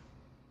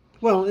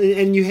 Well,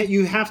 and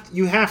you have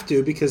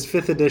to, because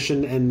 5th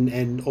edition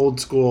and old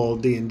school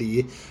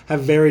D&D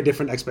have very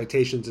different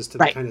expectations as to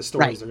the kind of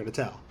stories they're going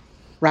to tell.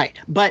 Right.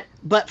 But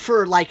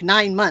for like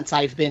 9 months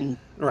I've been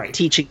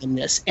teaching them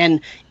this,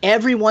 and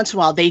every once in a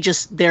while they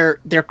just their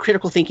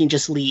critical thinking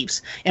just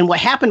leaves. And what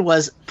happened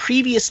was,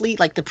 previously,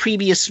 like the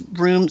previous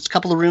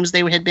couple of rooms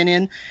they had been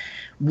in,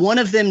 one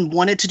of them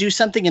wanted to do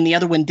something and the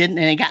other one didn't,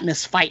 and they got in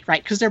this fight,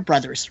 right? Because they're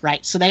brothers,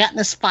 right? So they got in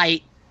this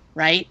fight,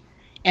 right?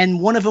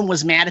 And one of them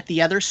was mad at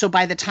the other. So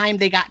by the time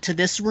they got to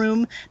this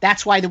room,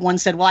 that's why the one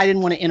said, well, I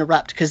didn't want to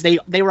interrupt, because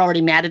they were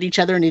already mad at each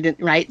other and he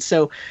didn't, right?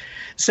 So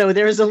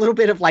there's a little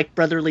bit of like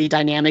brotherly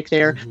dynamic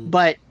there,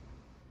 but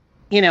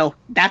you know,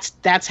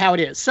 that's how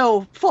it is.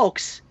 So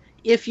folks,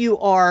 if you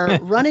are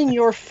running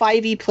your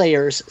 5e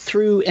players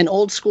through an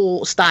old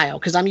school style,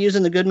 because I'm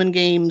using the Goodman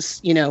Games,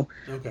 you know,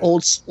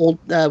 old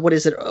what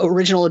is it?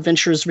 Original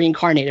Adventures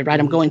Reincarnated, right?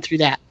 I'm going through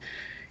that.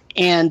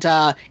 And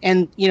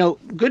you know,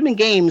 Goodman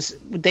Games,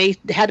 they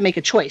had to make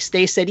a choice.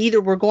 They said, either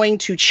we're going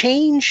to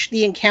change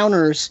the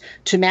encounters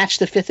to match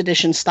the 5th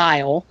edition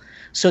style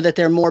so that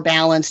they're more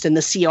balanced and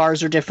the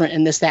CRs are different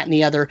and this, that, and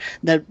the other.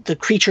 The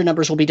creature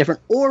numbers will be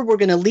different. Or we're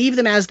going to leave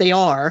them as they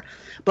are,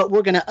 but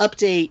we're going to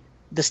update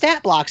the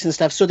stat blocks and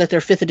stuff so that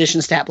they're 5th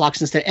edition stat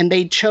blocks instead. And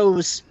they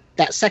chose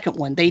that second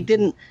one. They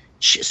didn't.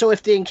 So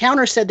if the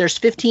encounter said there's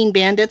 15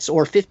 bandits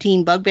or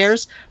 15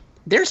 bugbears,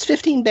 there's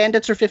 15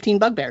 bandits or 15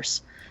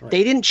 bugbears. Right.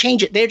 They didn't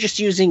change it. They're just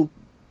using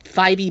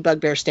 5e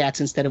bugbear stats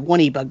instead of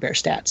 1e bugbear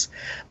stats.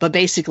 But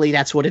basically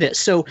that's what it is.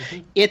 So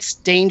it's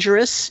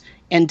dangerous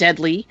and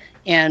deadly.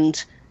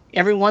 And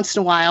every once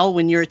in a while,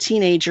 when you're a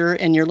teenager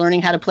and you're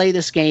learning how to play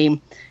this game,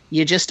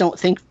 you just don't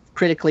think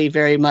critically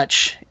very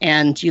much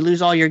and you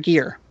lose all your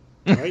gear.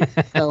 Right.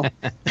 So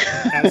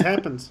as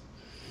happens.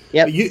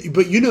 Yep.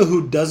 But you know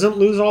who doesn't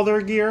lose all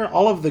their gear?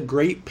 All of the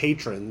great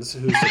patrons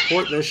who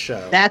support this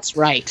show. That's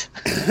right.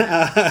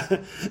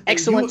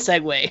 Excellent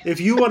segue. If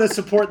you want to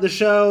support the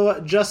show,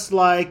 just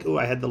like...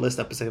 I had the list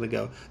up a second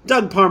ago.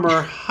 Doug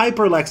Parmer,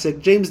 Hyperlexic,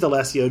 James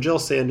D'Alessio, Jill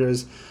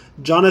Sanders,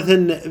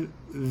 Jonathan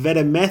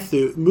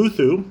Vedemuthu,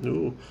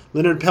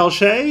 Leonard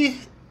Pelche,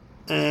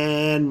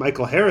 and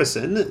Michael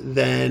Harrison,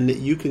 then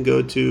you can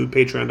go to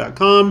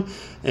patreon.com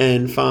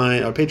and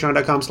find... or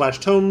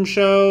patreon.com/Tome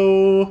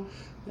Show...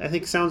 I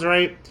think sounds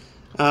right.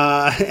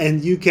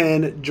 And you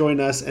can join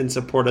us and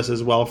support us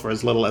as well for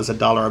as little as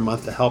 $1 a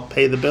month to help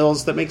pay the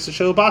bills that makes the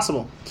show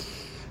possible.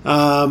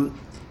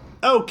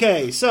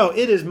 Okay, so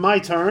it is my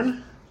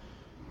turn.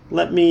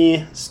 Let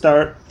me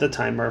start the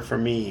timer for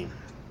me.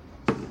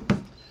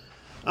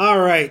 All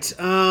right.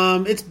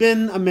 It's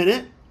been a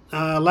minute.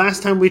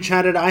 Last time we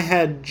chatted, I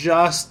had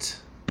just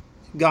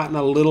gotten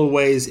a little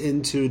ways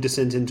into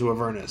Descent into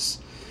Avernus.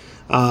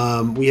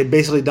 We had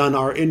basically done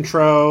our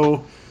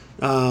intro.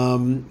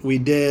 We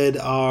did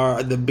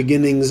the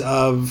beginnings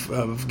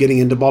of getting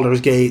into Baldur's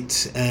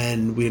Gate,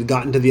 and we had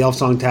gotten to the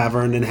Elfsong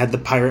Tavern and had the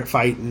pirate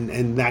fight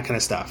and that kind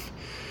of stuff.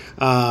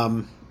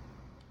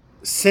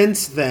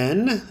 Since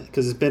then,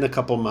 because it's been a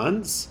couple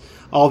months,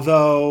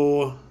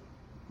 although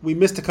we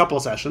missed a couple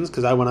sessions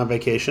because I went on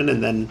vacation,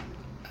 and then,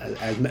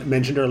 as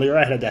mentioned earlier,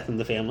 I had a death in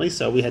the family,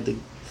 so we had to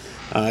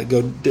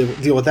go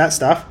deal with that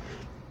stuff.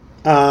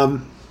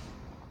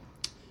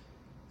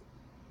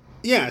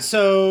 Yeah,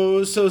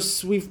 so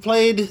we've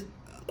played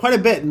quite a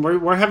bit, and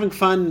we're having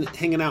fun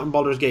hanging out in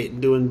Baldur's Gate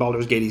and doing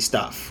Baldur's Gate-y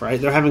stuff, right?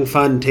 They're having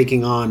fun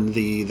taking on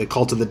the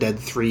Cult of the Dead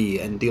 3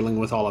 and dealing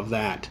with all of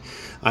that.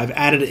 I've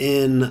added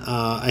in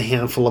a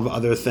handful of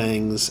other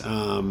things.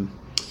 I've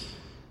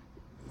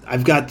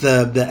got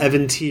the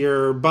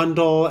Eventyr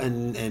bundle,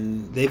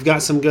 and they've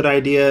got some good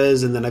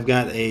ideas, and then I've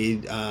got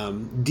a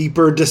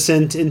deeper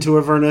Descent into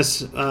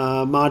Avernus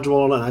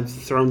module, and I've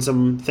thrown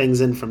some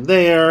things in from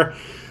there.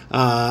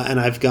 And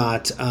I've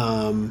got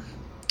the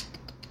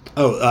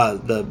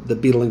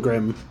Beetle and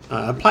Grimm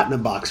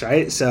Platinum box,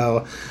 right?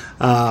 So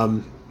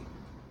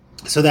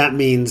that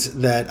means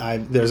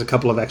that there's a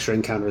couple of extra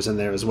encounters in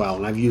there as well,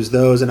 and I've used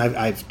those, and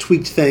I've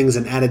tweaked things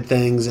and added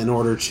things in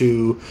order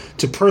to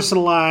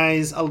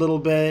personalize a little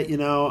bit. You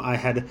know, I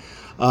had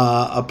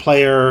a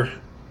player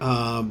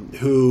or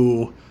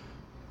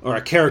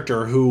a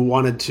character who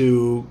wanted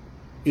to,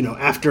 you know,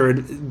 after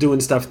doing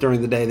stuff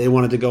during the day, they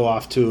wanted to go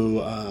off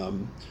to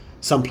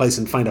someplace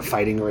and find a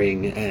fighting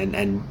ring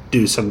and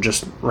do some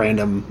just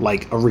random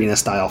like arena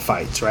style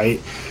fights,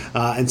 right?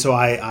 And so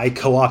I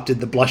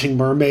co-opted the Blushing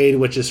Mermaid,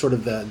 which is sort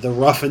of the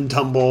rough and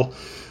tumble,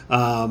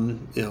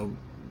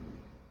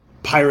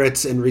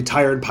 pirates and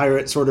retired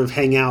pirates sort of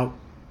hang out,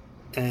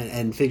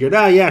 and figured,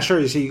 yeah,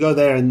 sure. So you go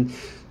there, and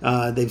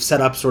they've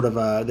set up sort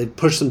of they've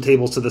pushed some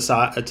tables to the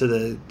side to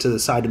the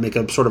side to make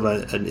a sort of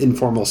an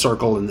informal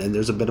circle, and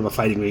there's a bit of a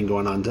fighting ring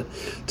going on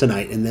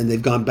tonight. And then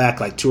they've gone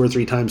back like 2 or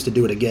 3 times to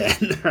do it again.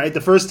 Right,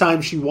 the first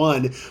time she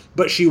won,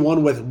 but she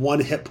won with 1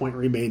 hit point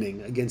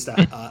remaining against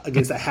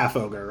a half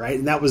ogre, right?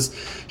 And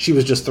she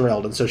was just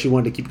thrilled, and so she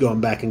wanted to keep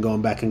going back and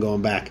going back and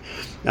going back.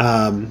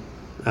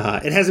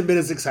 It hasn't been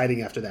as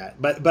exciting after that,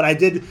 but I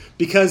did,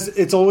 because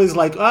it's always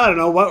like, I don't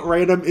know, what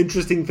random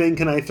interesting thing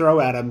can I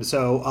throw at him?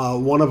 So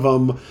one of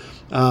them,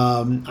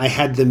 I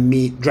had them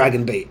meet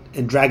Dragonbait,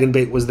 and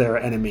Dragonbait was their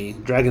enemy.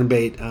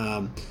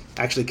 Dragonbait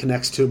actually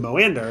connects to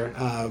Moander.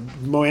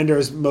 Moander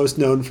is most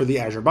known for the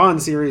Azure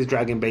Bond series.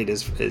 Dragonbait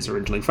is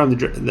originally from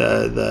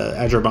the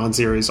Azure Bond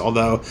series,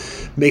 although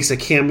makes a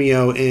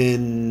cameo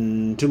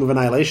in Tomb of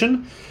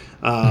Annihilation.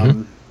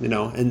 You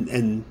know,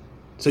 and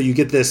so you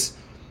get this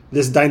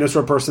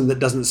dinosaur person that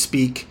doesn't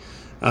speak,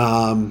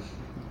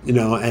 you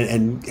know,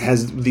 and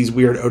has these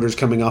weird odors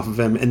coming off of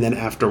him. And then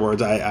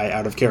afterwards, I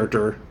out of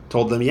character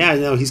told them, yeah,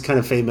 you know, he's kind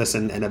of famous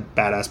and a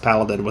badass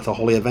paladin with a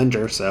holy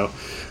avenger. So,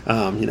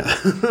 you know,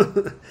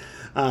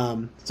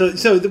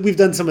 so we've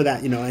done some of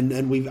that, you know,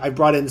 and I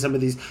brought in some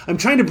of these. I'm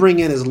trying to bring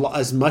in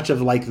as much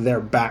of like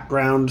their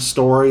background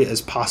story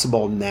as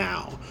possible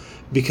now,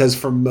 because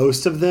for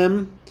most of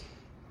them,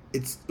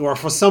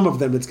 for some of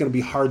them, it's going to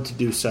be hard to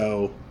do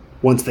so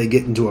once they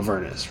get into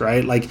Avernus,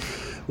 right? Like,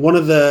 one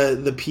of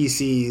the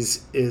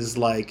PCs is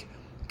like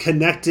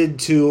connected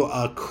to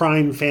a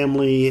crime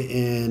family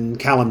in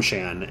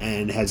Kalimshan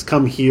and has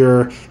come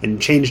here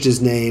and changed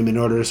his name in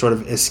order to sort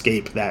of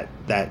escape that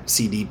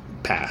CD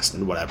past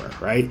and whatever,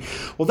 right?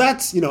 Well,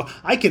 that's, you know,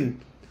 I can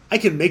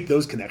make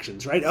those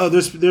connections, right? Oh,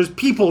 there's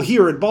people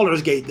here at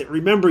Baldur's Gate that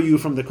remember you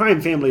from the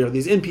crime family, or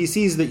these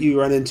NPCs that you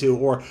run into,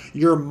 or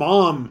your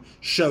mom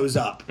shows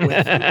up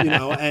with, you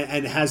know,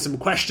 and has some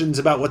questions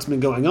about what's been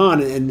going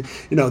on, and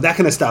you know, that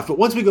kind of stuff. But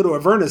once we go to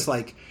Avernus,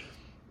 like,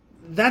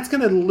 that's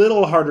going to be a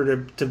little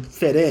harder to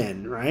fit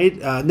in, right?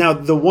 Now,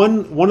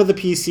 one of the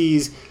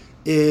PCs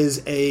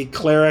is a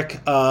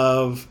cleric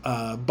of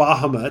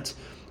Bahamut,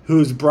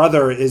 whose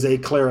brother is a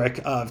cleric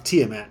of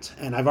Tiamat.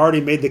 And I've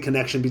already made the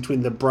connection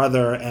between the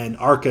brother and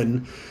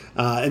Arkan.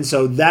 And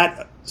so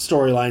that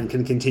storyline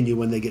can continue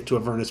when they get to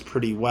Avernus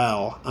pretty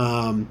well.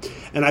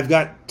 And I've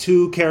got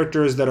two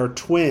characters that are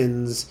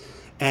twins,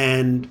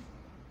 and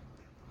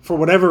for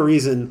whatever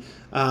reason,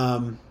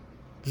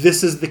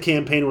 this is the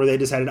campaign where they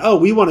decided, oh,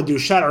 we want to do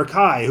Shatter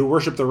Kai, who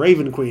worship the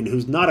Raven Queen,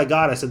 who's not a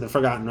goddess in the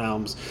Forgotten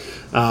Realms.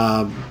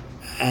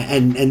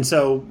 And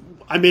so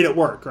I made it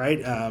work, right?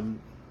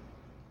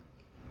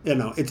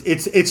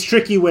 It's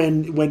tricky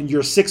when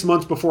you're 6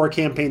 months before a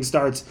campaign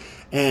starts,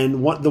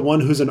 and the one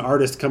who's an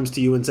artist comes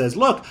to you and says,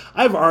 "Look,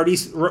 I've already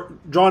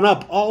drawn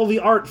up all the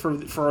art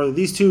for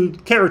these two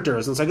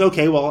characters." And it's like,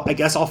 okay, well, I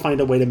guess I'll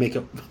find a way to make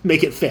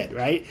it fit,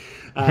 right?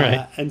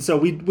 Right. And so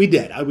we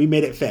did. We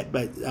made it fit,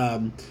 but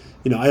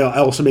I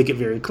also make it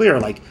very clear,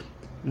 like,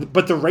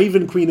 but the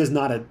Raven Queen is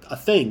not a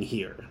thing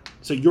here.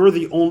 So you're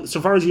the only, so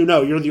far as you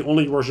know, you're the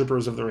only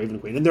worshippers of the Raven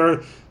Queen, and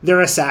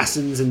they're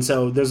assassins, and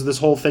so there's this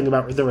whole thing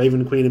about the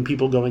Raven Queen and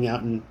people going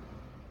out and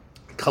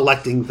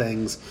collecting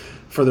things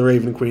for the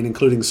Raven Queen,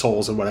 including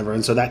souls and whatever,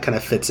 and so that kind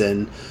of fits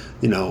in,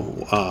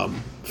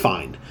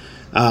 fine.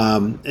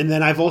 And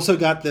then I've also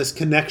got this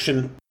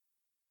connection.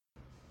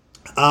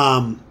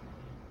 I'm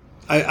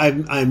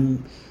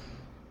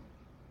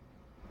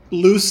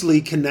loosely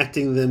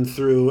connecting them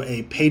through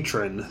a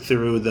patron,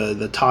 through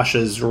the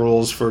Tasha's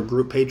rules for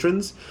group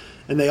patrons.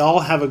 And they all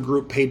have a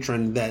group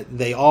patron that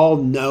they all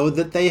know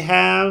that they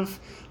have,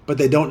 but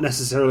they don't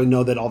necessarily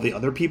know that all the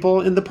other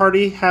people in the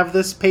party have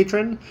this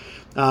patron.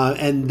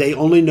 And they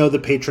only know the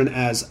patron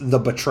as the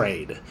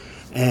Betrayed.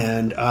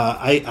 And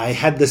I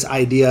had this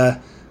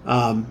idea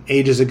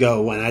ages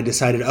ago when I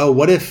decided,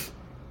 what if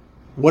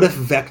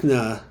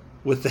Vecna,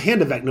 with the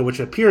Hand of Vecna, which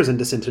appears in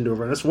Descent into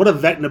Avernus, what if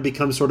Vecna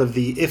becomes sort of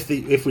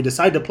if we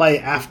decide to play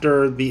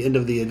after the end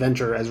of the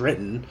adventure as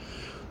written,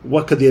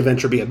 what could the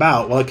adventure be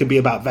about? Well, it could be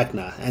about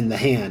Vecna and the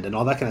Hand and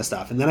all that kind of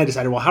stuff. And then I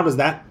decided, well, how does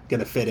that going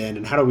to fit in,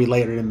 and how do we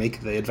layer it and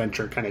make the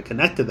adventure kind of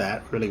connect to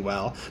that really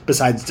well,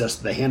 besides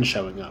just the Hand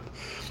showing up?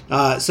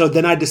 So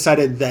then I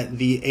decided that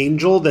the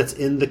angel that's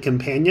in the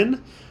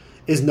companion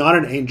is not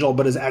an angel,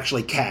 but is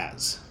actually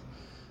Kaz.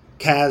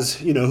 Kaz,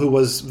 who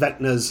was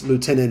Vecna's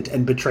lieutenant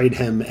and betrayed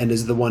him, and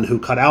is the one who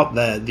cut out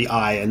the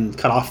eye and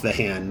cut off the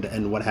hand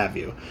and what have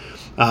you.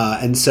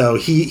 And so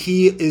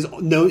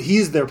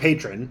he's their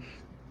patron,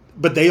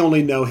 but they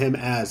only know him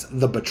as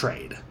the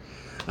Betrayed.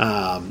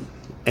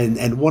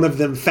 And one of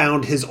them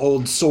found his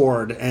old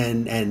sword,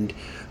 and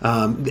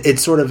it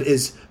sort of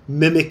is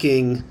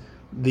mimicking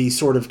the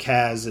Sword of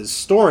Kaz's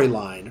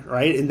storyline,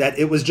 right? In that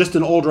it was just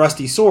an old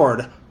rusty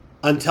sword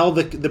until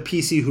the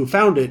PC who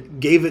found it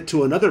gave it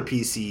to another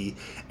PC,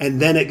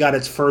 and then it got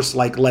its first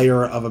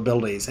layer of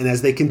abilities. And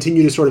as they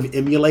continue to sort of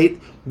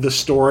emulate the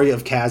story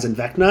of Kaz and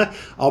Vecna,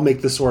 I'll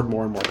make the sword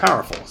more and more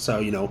powerful. So,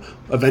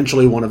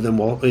 eventually one of them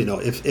will,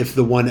 if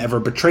the one ever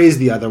betrays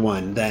the other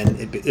one, then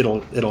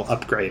it'll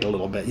upgrade a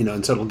little bit,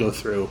 and so it'll go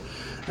through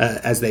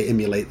as they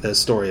emulate the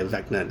story of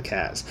Vecna and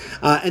Kaz.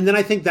 And then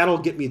I think that'll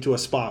get me to a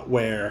spot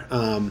where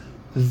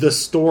the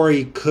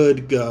story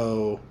could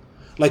go...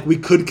 we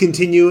could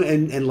continue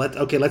and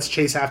let's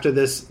chase after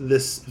this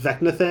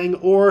Vecna thing,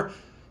 or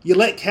you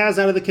let Kaz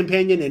out of the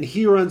companion and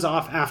he runs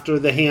off after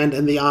the Hand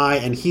and the eye,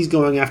 and he's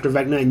going after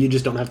Vecna, and you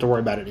just don't have to worry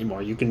about it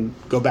anymore. You can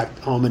go back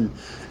home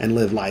and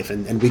live life,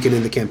 and we can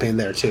end the campaign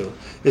there too.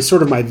 It's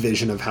sort of my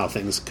vision of how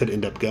things could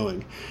end up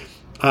going.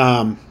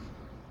 I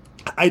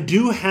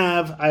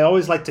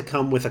always like to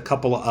come with a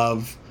couple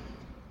of,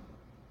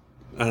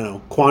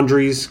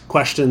 quandaries,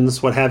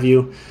 questions, what have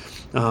you,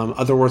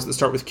 other words that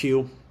start with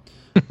Q.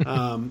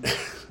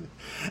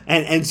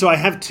 And so I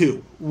have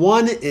two.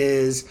 One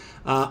is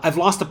I've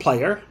lost a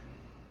player,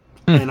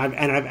 and I've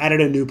added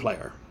a new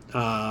player.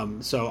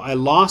 So I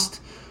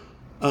lost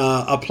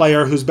a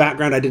player whose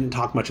background I didn't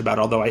talk much about,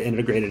 although I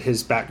integrated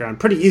his background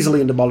pretty easily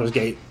into Baldur's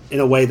Gate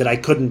in a way that I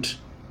couldn't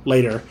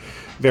later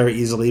very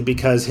easily,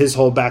 because his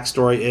whole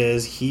backstory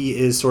is he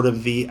is sort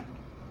of the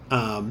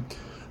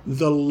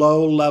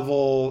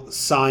low-level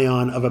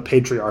scion of a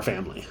patriarch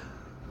family,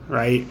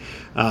 right?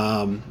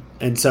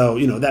 And so,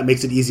 that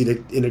makes it easy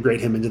to integrate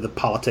him into the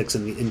politics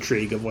and the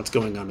intrigue of what's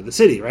going on in the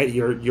city, right?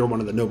 You're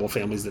one of the noble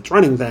families that's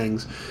running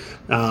things.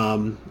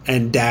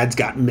 And Dad's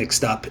got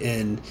mixed up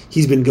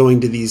he's been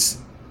going to these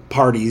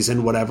parties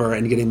and whatever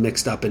and getting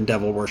mixed up in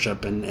devil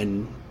worship and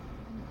in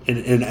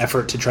an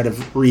effort to try to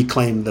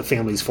reclaim the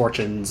family's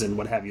fortunes and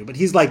what have you. But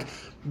he's like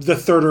the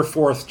third or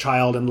fourth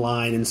child in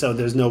line, and so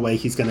there's no way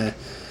he's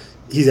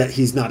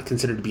not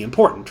considered to be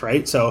important,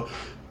 right? So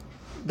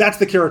that's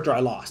the character I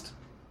lost.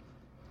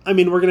 I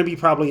mean, we're going to be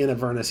probably in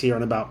Avernus here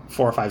in about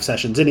 4 or 5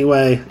 sessions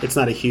anyway. It's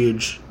not a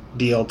huge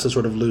deal to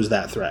sort of lose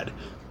that thread.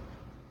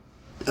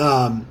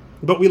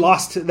 But we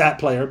lost that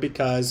player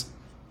because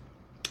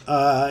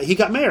he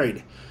got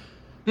married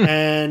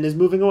and is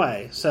moving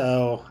away.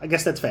 So I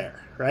guess that's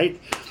fair, right?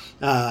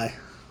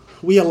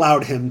 We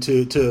allowed him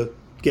to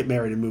get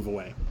married and move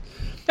away.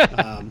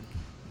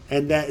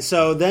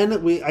 So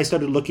then I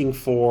started looking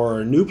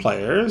for new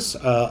players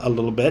a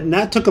little bit, and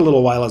that took a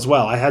little while as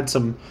well. I had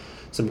some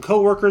some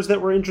coworkers that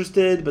were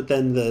interested, but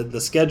then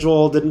the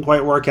schedule didn't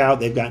quite work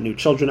out. They've got new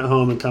children at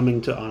home, and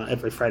coming to on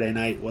every Friday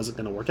night wasn't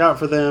going to work out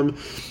for them.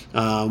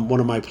 One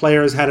of my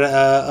players had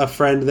a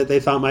friend that they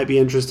thought might be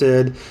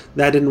interested.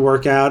 That didn't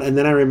work out. And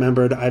then I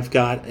remembered I've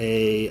got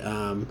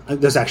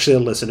there's actually a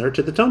listener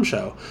to the Tome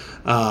Show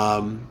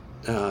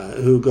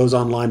who goes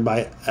online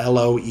by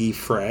Loe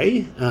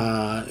Frey,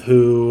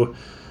 who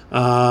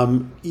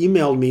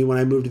emailed me when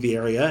I moved to the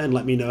area and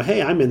let me know,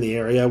 hey, I'm in the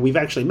area. We've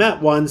actually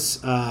met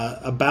once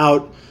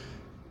about,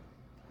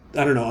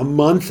 I don't know, a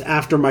month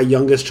after my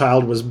youngest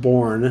child was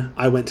born.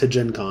 I went to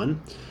Gen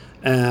Con,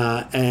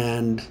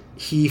 and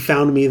he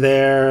found me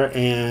there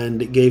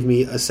and gave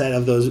me a set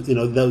of those,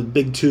 the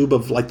big tube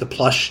of like the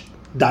plush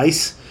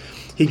dice.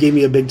 He gave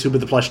me a big tube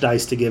of the plush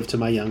dice to give to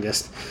my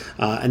youngest,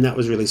 and that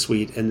was really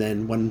sweet. And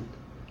then when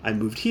I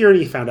moved here and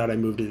he found out I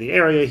moved to the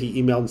area, he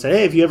emailed and said,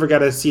 hey, if you ever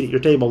got a seat at your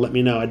table, let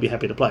me know. I'd be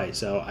happy to play.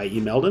 So I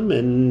emailed him,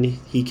 and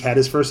he had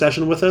his first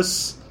session with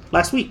us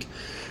last week.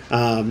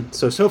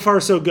 So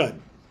far, so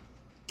good.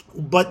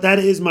 But that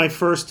is my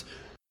first...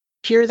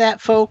 Hear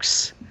that,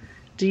 folks?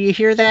 Do you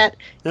hear that?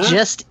 Huh?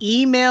 Just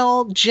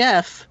email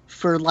Jeff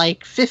for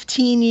like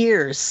 15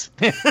 years.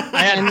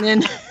 And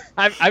then...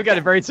 I've got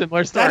a very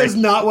similar story. That is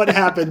not what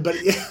happened, but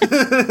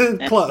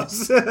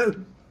close.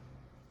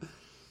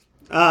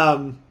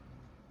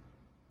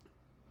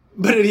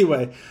 But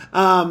anyway,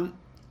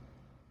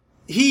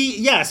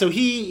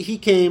 he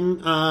came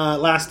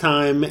last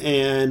time,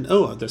 and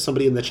there's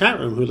somebody in the chat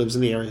room who lives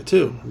in the area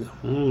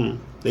too.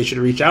 They should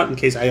reach out in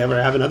case I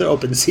ever have another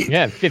open seat.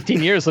 Yeah,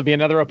 15 years will be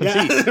another open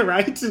seat.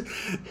 Right?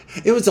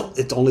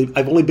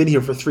 I've only been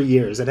here for 3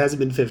 years. It hasn't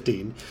been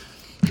 15.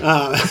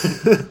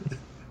 But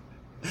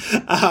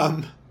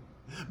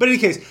in any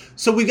case,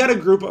 so we got a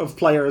group of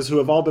players who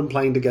have all been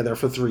playing together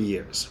for 3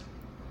 years.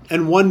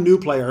 And one new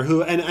player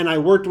who, and I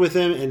worked with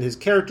him, and his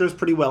character is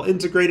pretty well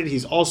integrated.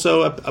 He's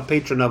also a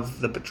patron of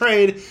the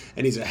Betrayed,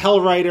 and he's a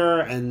Hell Rider,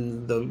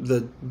 and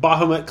the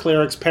Bahamut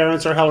cleric's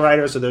parents are Hell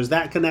Riders, so there's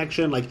that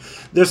connection. Like,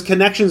 there's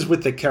connections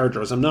with the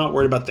characters. I'm not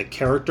worried about the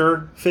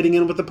character fitting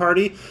in with the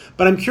party,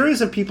 but I'm curious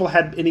if people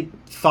had any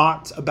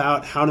thoughts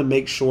about how to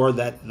make sure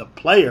that the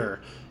player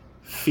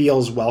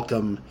feels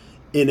welcome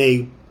in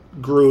a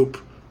group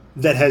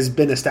that has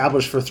been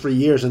established for 3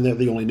 years and they're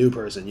the only new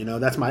person.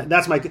 That's my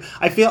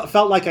I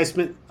felt like I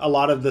spent a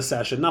lot of the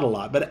session, not a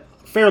lot, but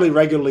fairly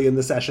regularly in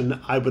the session,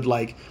 I would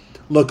like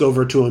look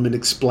over to him and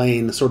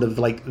explain sort of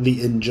like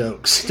the in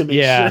jokes to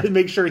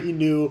make sure he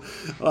knew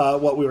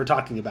what we were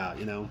talking about.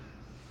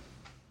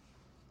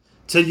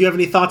 So do you have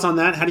any thoughts on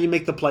that? How do you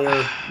make the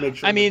player make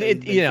sure? I mean,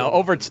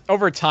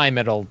 over time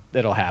it'll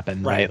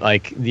happen, right?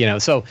 Like,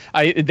 so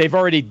they've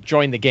already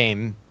joined the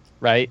game,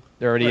 right?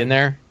 They're already in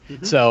there.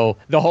 Mm-hmm. So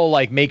the whole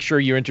make sure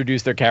you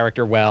introduce their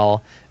character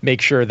well,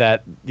 make sure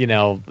that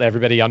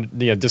everybody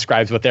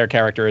describes what their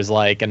character is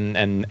like,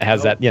 and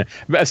has that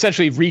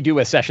essentially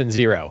redo a session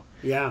 0.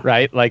 Yeah.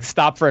 Right. Like,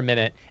 stop for a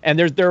minute, and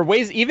there are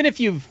ways, even if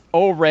you've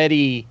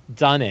already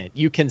done it,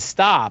 you can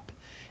stop.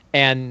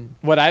 And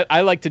what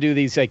I like to do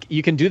these,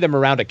 you can do them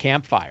around a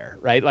campfire,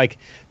 right? Like,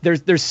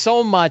 there's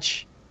so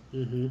much.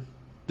 Mm-hmm.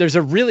 There's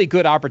a really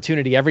good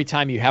opportunity every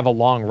time you have a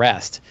long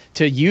rest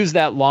to use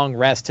that long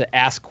rest to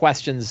ask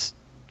questions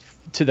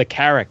to the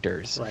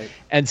characters, right,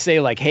 and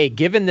say hey,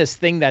 given this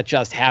thing that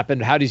just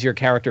happened, how does your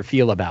character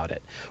feel about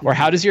it? Or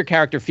how does your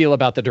character feel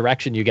about the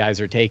direction you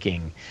guys are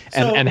taking?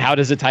 And how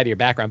does it tie to your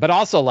background? But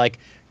also,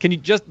 can you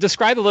just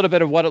describe a little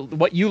bit of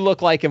what you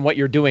look like and what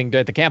you're doing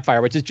at the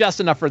campfire, which is just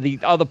enough for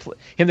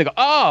him to go,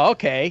 oh,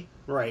 okay.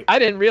 Right. I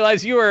didn't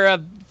realize you were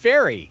a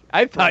fairy.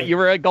 I thought you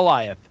were a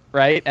Goliath.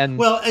 Right.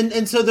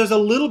 And so there's a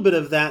little bit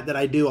of that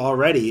I do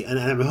already, and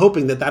I'm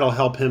hoping that that'll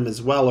help him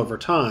as well over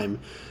time.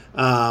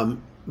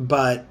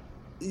 But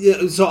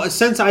so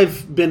since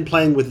I've been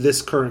playing with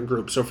this current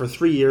group, so for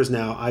 3 years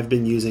now, I've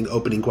been using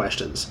opening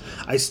questions.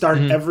 I start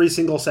every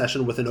single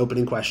session with an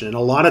opening question, and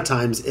a lot of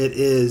times it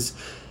is,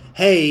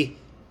 hey,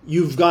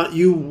 you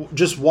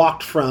just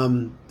walked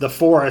from the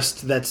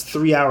forest that's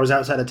 3 hours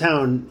outside of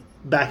town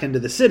back into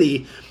the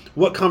city.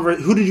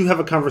 Who did you have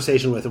a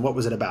conversation with, and what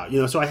was it about?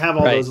 So I have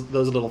all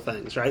those little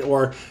things, right?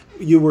 Or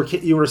you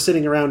were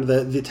sitting around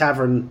the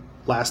tavern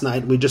last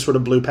night, and we just sort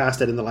of blew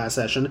past it in the last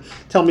session.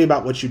 Tell me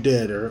about what you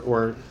did,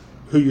 or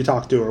who you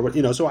talked to, or what,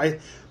 so I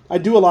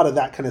do a lot of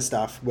that kind of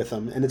stuff with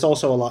them, and it's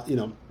also a lot,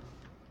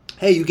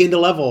 hey, you gained a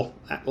level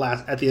at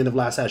the end of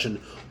last session.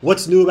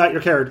 What's new about your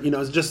character?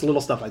 It's just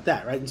little stuff like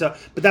that, right? And so,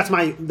 but that's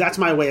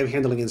my way of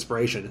handling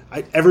inspiration.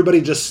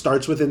 Everybody just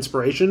starts with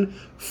inspiration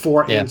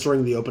for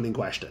answering the opening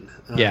question.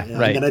 Right.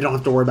 And then I don't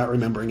have to worry about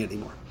remembering it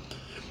anymore.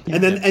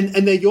 And then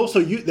and they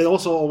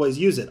also always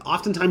use it.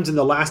 Oftentimes in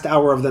the last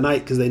hour of the night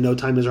because they know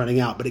time is running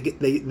out. But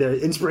their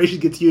inspiration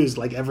gets used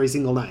every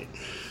single night.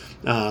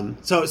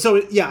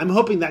 So I'm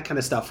hoping that kind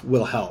of stuff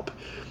will help.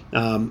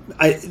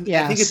 I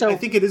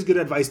think it is good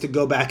advice to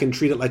go back and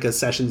treat it like a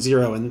session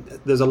 0, and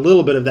there's a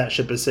little bit of that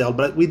ship has sailed,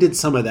 but we did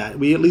some of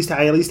that. I at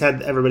least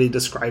had everybody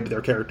describe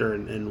their character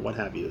and what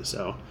have you.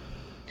 So,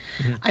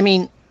 I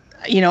mean,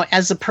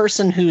 as a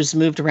person who's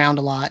moved around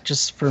a lot,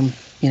 just from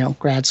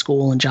grad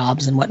school and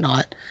jobs and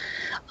whatnot.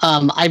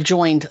 I've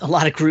joined a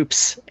lot of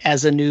groups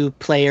as a new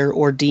player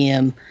or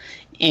DM,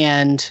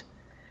 and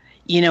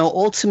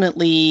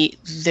ultimately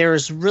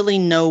there's really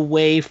no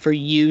way for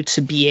you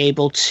to be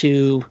able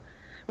to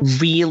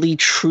really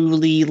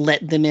truly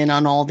let them in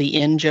on all the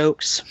in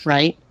jokes,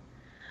 right?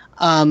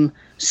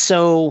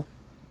 So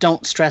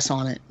don't stress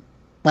on it.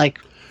 Like,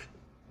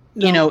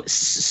 No.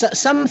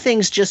 some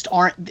things just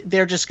aren't,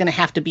 they're just going to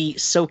have to be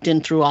soaked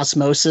in through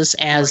osmosis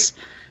as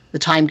the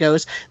time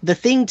goes. The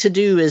thing to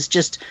do is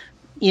just,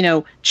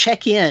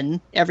 check in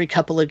every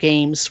couple of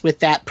games with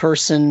that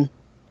person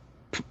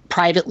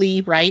privately,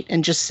 right?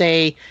 And just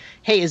say,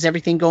 hey, is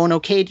everything going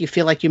okay? Do you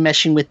feel like you're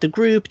meshing with the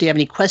group? Do you have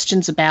any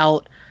questions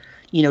about,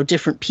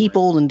 different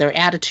people and their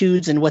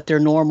attitudes and what their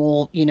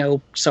normal,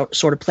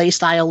 sort of play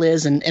style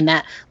is, and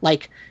that,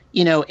 like,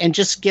 and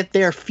just get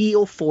their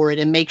feel for it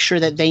and make sure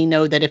that they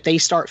know that if they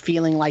start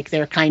feeling like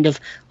they're kind of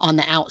on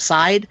the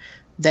outside,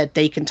 that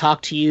they can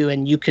talk to you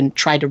and you can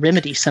try to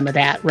remedy some of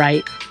that,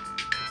 right?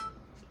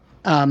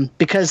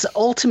 Because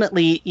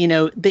ultimately,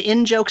 the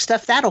in-joke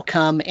stuff, that'll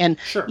come. And,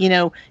 Sure.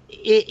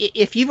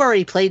 If you've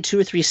already played 2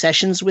 or 3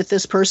 sessions with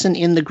this person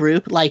in the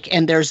group,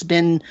 and there's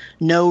been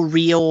no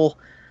real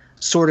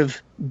sort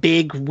of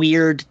big,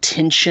 weird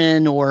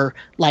tension or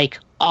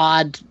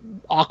odd,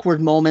 awkward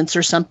moments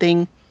or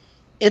something,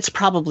 it's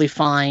probably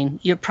fine.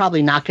 You're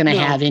probably not going to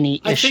have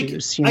any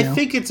issues. I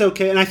think it's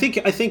okay, and I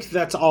think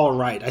that's all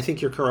right. I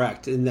think you're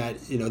correct in that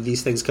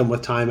these things come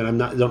with time, and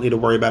don't need to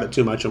worry about it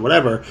too much and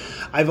whatever.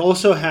 I've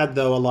also had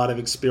though a lot of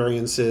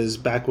experiences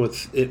back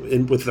with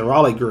the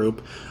Raleigh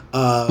group.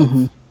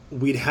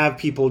 We'd have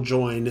people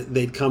join.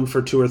 They'd come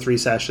for 2 or 3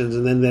 sessions,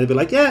 and then they'd be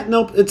like, "Yeah,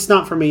 nope, it's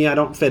not for me. I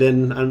don't fit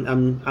in.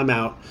 I'm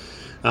out."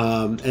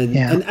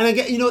 And I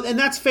get, and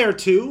that's fair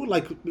too.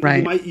 Like,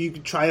 right. you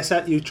try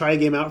a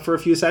game out for a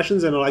few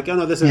sessions and are like, oh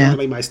no, this isn't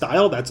really my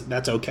style.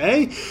 That's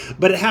okay.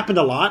 But it happened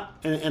a lot.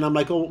 And I'm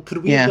like, oh, could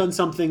we have done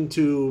something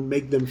to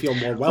make them feel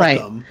more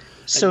welcome? Right.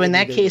 So in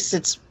that case,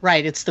 it's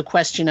the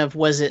question of,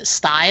 was it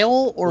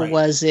style or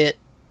was it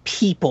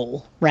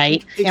people,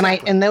 right?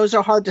 Exactly. And those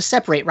are hard to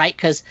separate, right?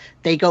 Because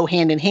they go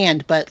hand in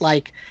hand. But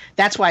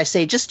that's why I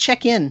say just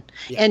check in.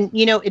 Yeah. And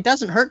it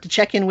doesn't hurt to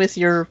check in with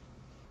your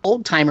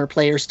old timer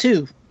players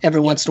too every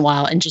once in a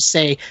while, and just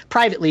say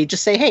privately,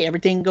 hey,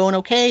 everything going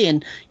okay?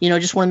 And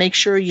just want to make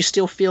sure you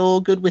still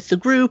feel good with the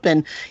group,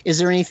 and is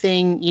there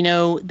anything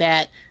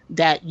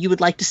that you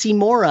would like to see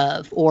more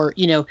of, or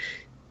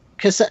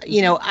because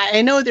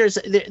I know there's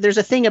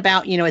a thing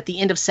about at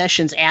the end of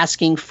sessions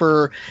asking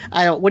for,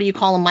 what do you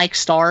call them, Mike?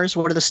 Stars?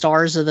 What are the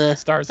stars of the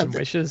stars and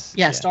wishes?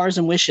 Yeah, stars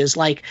and wishes.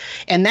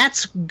 And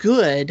that's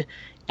good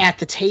at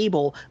the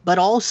table, but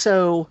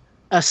also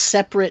a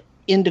separate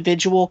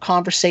individual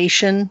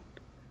conversation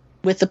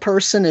with the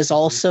person is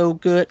also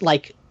good,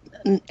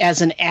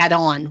 as an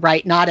add-on,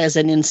 right? Not as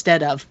an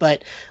instead of,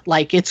 but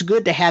it's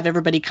good to have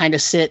everybody kind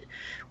of sit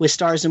with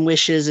stars and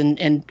wishes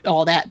and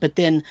all that, but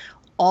then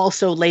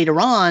also later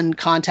on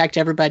contact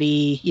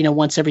everybody,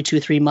 once every 2 or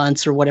 3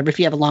 months or whatever, if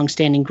you have a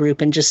long-standing group,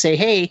 and just say,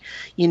 hey,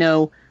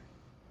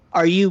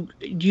 are you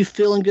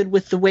feeling good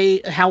with the way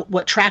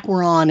what track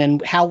we're on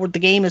and how the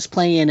game is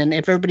playing, and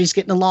if everybody's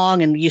getting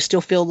along and you still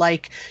feel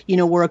like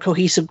we're a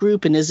cohesive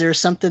group, and is there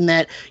something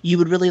that you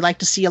would really like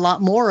to see a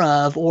lot more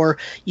of, or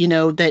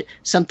that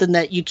something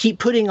that you keep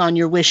putting on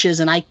your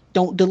wishes and I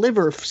don't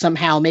deliver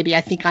somehow, maybe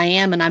I think I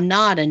am and I'm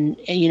not, and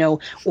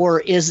or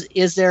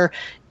is there,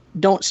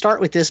 don't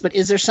start with this, but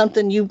is there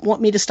something you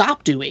want me to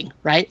stop doing,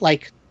 right?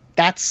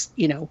 That's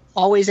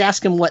always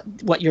ask them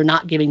what you're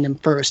not giving them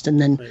first, and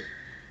then right.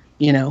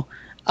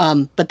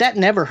 But that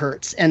never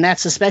hurts, and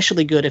that's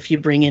especially good if you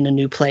bring in a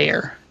new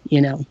player.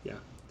 Yeah.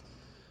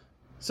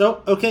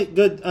 So okay,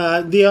 good.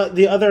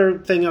 The other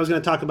thing I was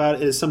going to talk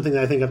about is something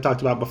that I think I've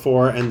talked about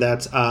before, and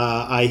that's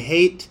I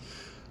hate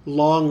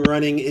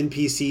long-running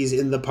NPCs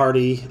in the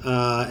party,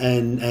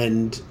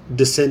 and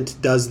Descent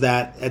does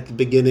that at the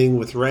beginning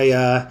with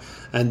Rhea,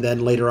 and then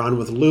later on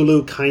with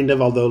Lulu, kind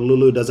of, although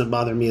Lulu doesn't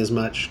bother me as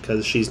much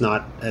because she's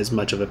not as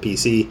much of a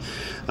PC.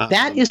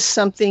 That is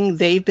something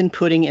they've been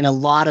putting in a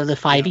lot of the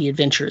 5e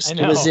adventures.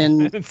 It was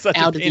in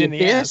Out of the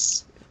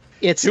Abyss.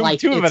 It's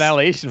Tomb of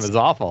Annihilation was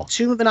awful.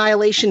 Tomb of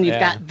Annihilation. You've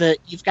got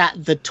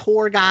the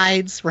tour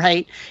guides,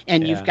 right?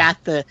 And you've got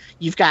the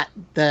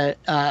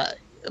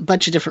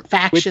bunch of different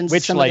factions.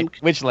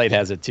 Witchlight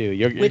has it too.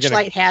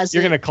 Witchlight has it.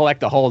 You're going to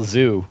collect a whole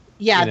zoo.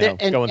 Yeah,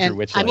 going through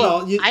Witchlight.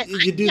 Well,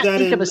 you do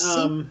that in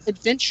a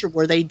adventure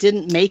where they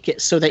didn't make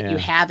it so that you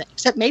have it.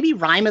 Except maybe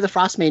Rime of the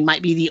Frostmaiden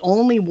might be the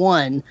only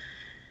one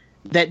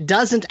that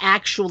doesn't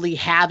actually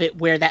have it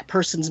where that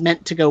person's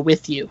meant to go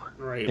with you.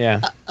 Right. Yeah.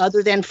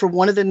 Other than for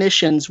one of the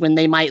missions when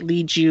they might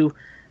lead you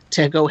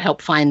to go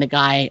help find the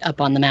guy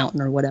up on the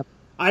mountain or whatever.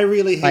 I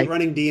really hate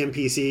running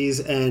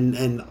DMPCs,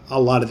 and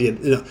a lot of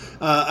the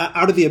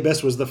Out of the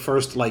Abyss was the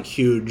first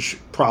huge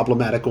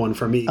problematic one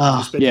for me.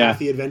 You spend half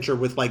the adventure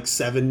with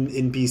 7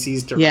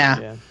 NPCs to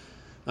run.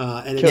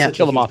 And it's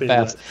kill them off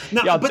fast.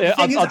 No, I'll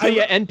tell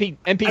you,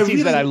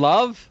 NPCs that I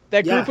love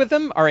that group with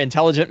them are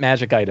intelligent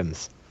magic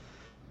items.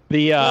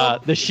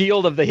 The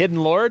shield of the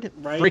Hidden Lord,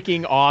 Right.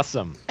 freaking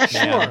awesome.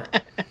 Sure.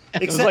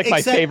 It was like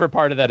my favorite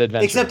part of that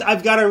adventure. Except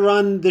I've got to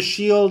run the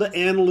Shield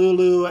and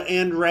Lulu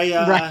and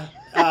Rhea. Right.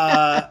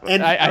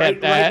 And I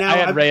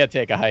had Rhea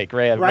take a hike.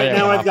 Rhea now went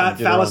I've off got and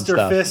did her own Fallister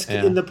stuff. Fisk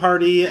Yeah. in the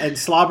party, and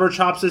Slobber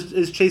Chops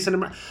is chasing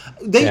him.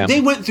 They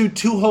went through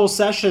 2 whole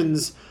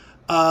sessions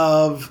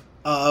of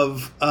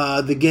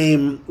the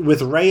game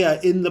with Rhea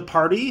in the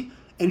party,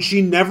 and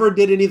she never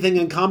did anything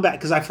in combat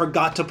because I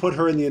forgot to put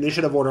her in the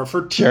initiative order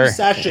for 2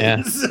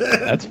 sessions. Yeah.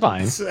 That's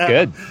fine. So,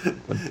 Good.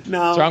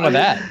 No, What's wrong with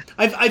that?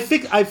 I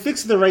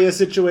fixed the Rhea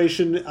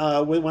situation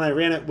when I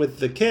ran it with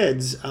the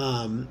kids.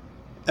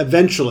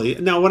 Eventually,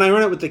 now when I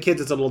run it with the kids,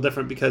 it's a little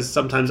different because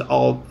sometimes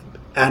I'll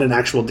add an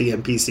actual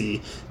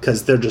DMPC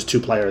because they're just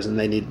 2 players and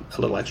they need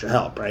a little extra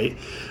help, right?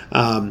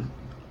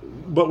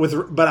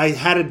 But I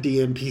had a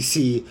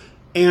DMPC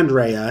and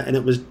Rhea, and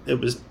it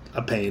was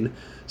a pain.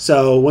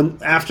 So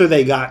after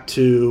they got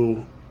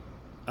to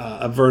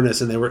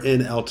Avernus and they were in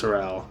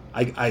Elturel,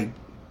 I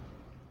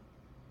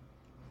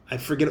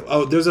forget.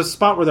 Oh, there's a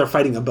spot where they're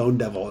fighting a Bone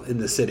Devil in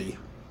the city.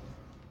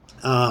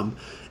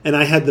 And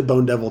I had the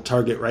Bone Devil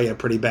target Rhea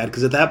pretty bad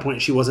because at that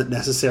point she wasn't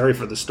necessary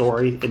for the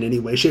story in any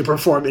way, shape, or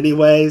form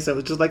anyway. So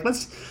it's just like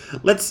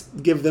let's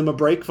give them a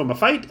break from a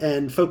fight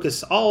and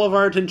focus all of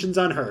our attentions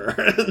on her.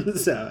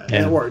 And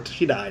it worked.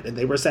 She died, and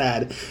they were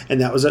sad, and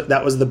that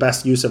was the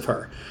best use of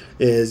her,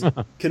 is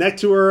connect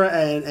to her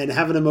and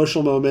have an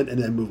emotional moment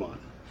and then move on.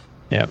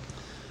 Yep.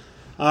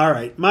 All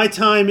right, my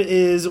time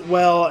is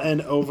well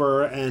and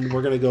over, and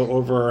we're going to go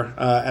over,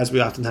 as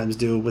we oftentimes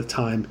do with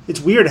time.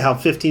 It's weird how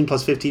 15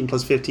 plus 15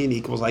 plus 15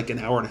 equals like an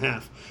hour and a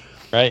half.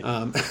 Right.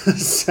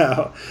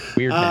 So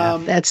weird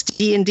math. That's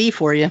D&D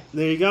for you.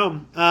 There you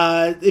go.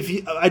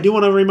 I do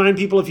want to remind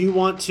people, if you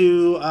want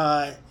to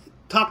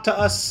talk to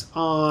us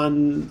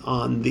on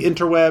the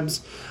interwebs,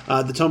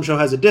 the Tome Show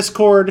has a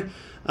Discord,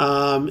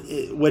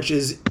 which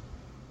is...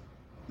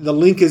 The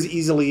link is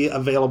easily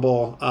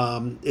available.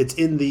 It's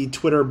in the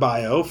Twitter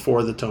bio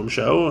for the Tome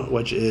Show,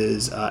 which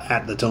is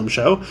at the Tome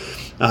Show.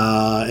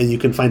 And you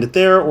can find it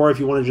there, or if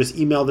you want to just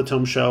email the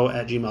Tome Show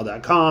at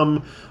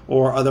gmail.com,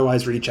 or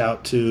otherwise reach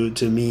out to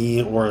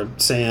me or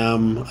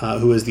Sam,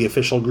 who is the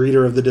official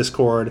greeter of the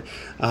Discord.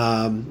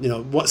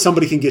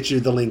 Somebody can get you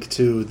the link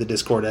to the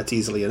Discord. That's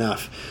easily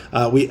enough.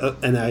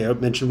 And I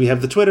mentioned we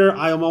have the Twitter.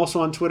 I am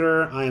also on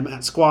Twitter. I am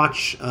at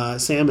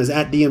Squatch. Sam is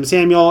at DM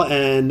Samuel,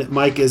 and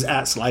Mike is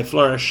at Sly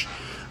Flourish.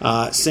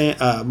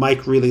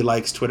 Mike really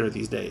likes Twitter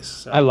these days.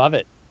 So. I love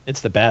it.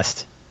 It's the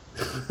best.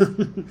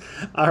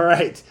 All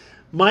right,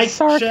 Mike.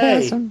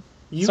 Sarcasm.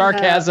 Shay,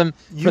 Sarcasm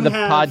for the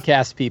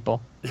podcast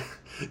people.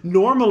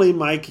 Normally,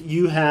 Mike,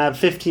 you have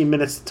 15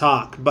 minutes to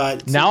talk,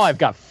 but now I've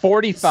got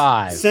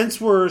 45. Since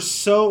we're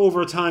so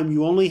over time,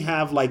 you only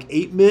have like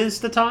 8 minutes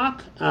to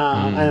talk,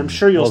 and I'm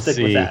sure you'll stick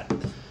with that.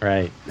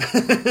 Right.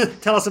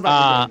 Tell us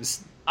about the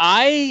games.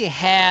 I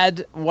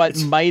had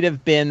what might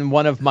have been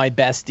one of my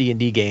best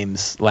D&D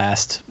games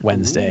last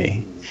Wednesday.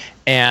 Ooh.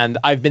 And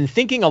I've been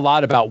thinking a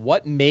lot about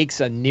what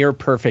makes a near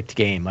perfect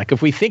game. Like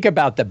if we think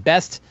about the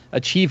best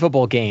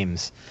achievable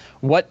games,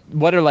 what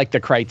are like the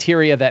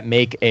criteria that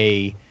make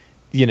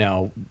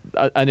your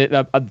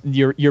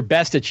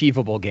best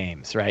achievable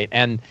games, right?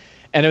 And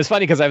it was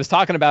funny because I was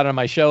talking about it on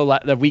my show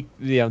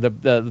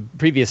the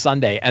previous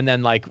Sunday, and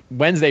then like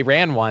Wednesday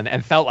ran one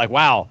and felt like,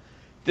 wow,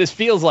 this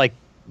feels like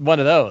one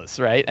of those,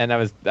 right? And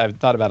I've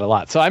thought about it a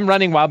lot. So I'm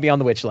running Wild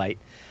Beyond the Witchlight.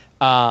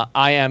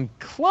 I am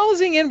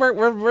closing in.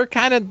 We're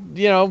kind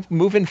of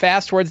moving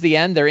fast towards the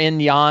end. They're in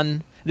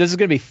Yon. This is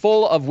going to be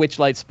full of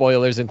Witchlight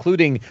spoilers,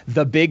 including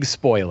the big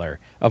spoiler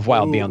of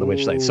Wild Beyond the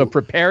Witchlight. So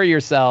prepare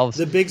yourselves.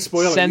 The big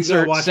spoiler.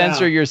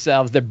 Censor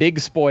yourselves. The big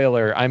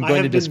spoiler. I'm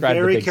going to describe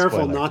the big spoiler. Very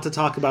careful not to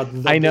talk about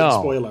the big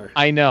spoiler.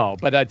 I know,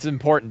 but it's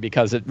important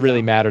because it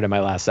really mattered in my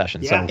last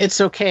session. Yeah. So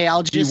it's okay.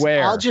 I'll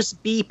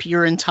just beep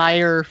your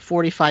entire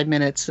 45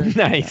 minutes.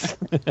 Nice.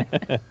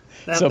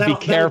 So be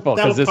careful,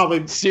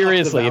 because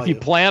seriously, if you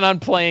plan on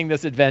playing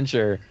this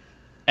adventure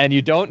and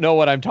you don't know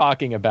what I'm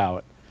talking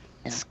about,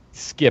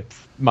 skip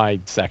my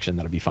section.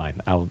 That'll be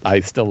fine.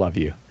 I still love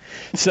you.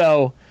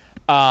 So,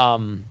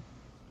 so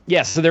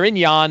they're in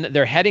Yon.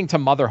 They're heading to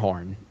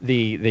Motherhorn,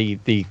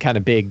 the kind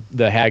of big,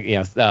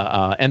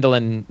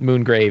 Endelyn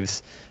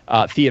Moongrave's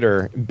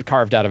theater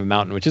carved out of a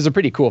mountain, which is a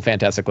pretty cool,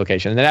 fantastic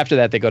location. And then after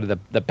that, they go to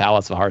the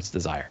Palace of Heart's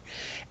Desire.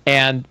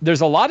 And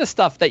there's a lot of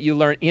stuff that you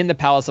learn in the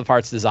Palace of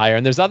Heart's Desire,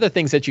 and there's other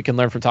things that you can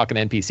learn from talking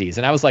to NPCs.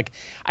 And I was like,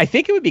 I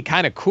think it would be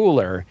kind of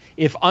cooler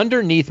if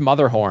underneath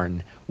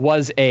Motherhorn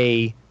was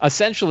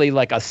essentially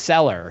like a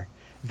cellar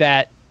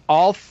that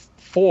all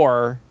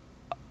 4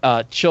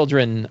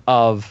 children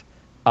of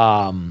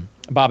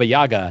Baba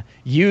Yaga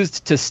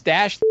used to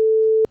stash.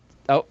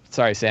 Oh,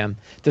 sorry, Sam.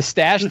 To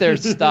stash their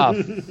stuff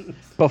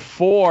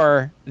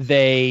before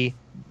they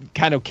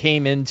kind of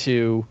came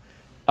into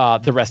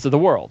the rest of the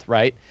world,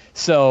 right?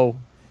 So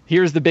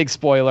here's the big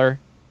spoiler.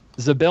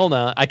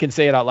 Zybilna, I can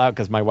say it out loud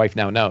because my wife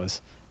now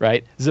knows,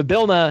 right?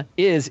 Zybilna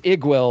is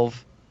Igwilv,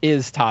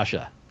 is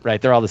Tasha,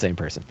 right? They're all the same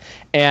person.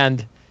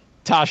 And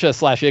Tasha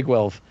 /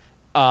 Igwilv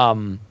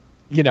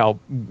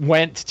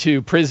went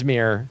to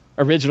Prismeer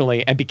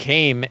originally and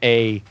became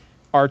a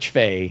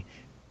archfey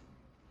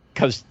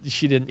because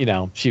she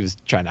didn't, she was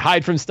trying to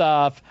hide from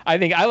stuff. I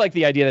like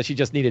the idea that she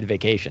just needed a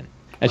vacation.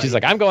 And she's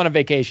like, I'm going on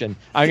vacation.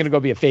 I'm going to go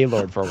be a Fey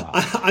Lord for a while.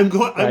 I'm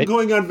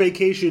going on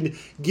vacation.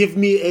 Give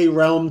me a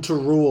realm to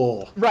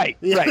rule. Right.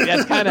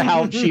 That's kind of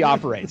how she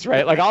operates,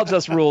 right? Like, I'll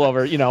just rule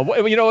over,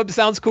 it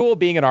sounds cool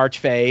being an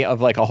archfey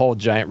of like a whole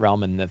giant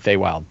realm in the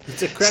Feywild.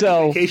 It's a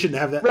crappy vacation to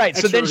have that. Right.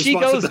 So then she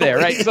goes there,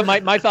 right? So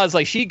my thought is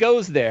like, she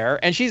goes there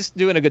and she's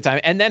doing a good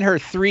time. And then her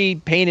 3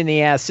 pain in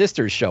the ass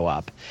sisters show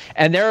up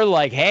and they're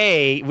like,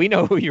 hey, we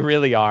know who you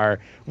really are.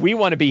 We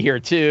want to be here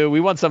too. We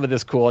want some of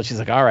this cool. And she's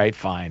like, all right,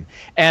 fine.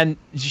 And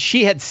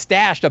she had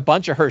stashed a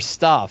bunch of her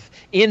stuff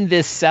in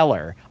this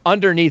cellar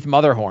underneath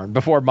Motherhorn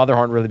before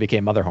Motherhorn really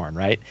became Motherhorn,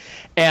 right?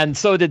 And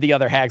so did the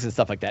other hags and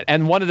stuff like that.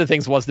 And one of the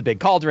things was the big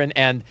cauldron,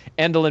 and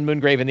Endel,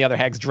 Moongrave, and the other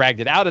hags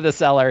dragged it out of the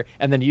cellar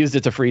and then used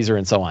it to freeze her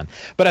and so on.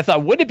 But I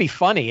thought, wouldn't it be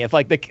funny if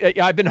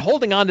I've been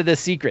holding on to this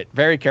secret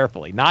very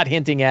carefully, not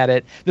hinting at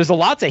it. There's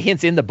lots of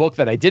hints in the book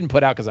that I didn't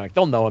put out because I'm like,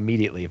 they'll know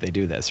immediately if they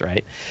do this,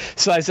 right?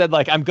 So I said,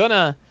 like, I'm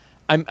gonna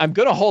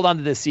hold on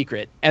to this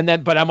secret,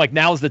 but I'm like,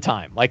 now's the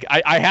time. Like,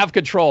 I have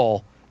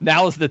control.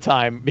 Now is the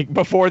time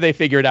before they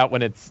figure it out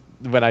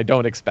when I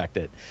don't expect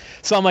it.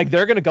 So I'm like,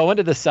 they're gonna go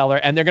into the cellar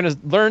and they're gonna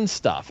learn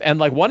stuff. And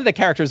like, one of the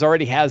characters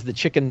already has the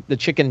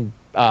chicken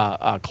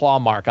claw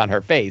mark on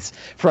her face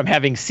from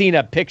having seen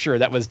a picture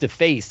that was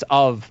defaced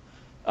of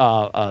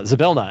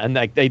Zybilna, and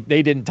like they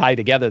didn't tie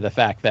together the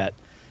fact that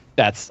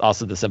that's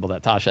also the symbol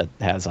that Tasha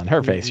has on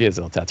her face. She has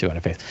a little tattoo on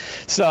her face.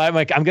 So I'm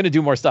like, I'm going to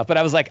do more stuff. But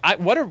I was like,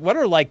 what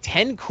are like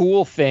 10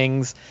 cool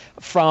things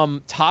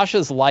from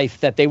Tasha's life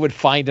that they would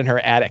find in her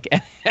attic?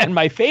 And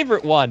my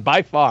favorite one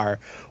by far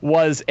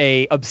was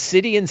a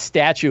obsidian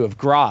statue of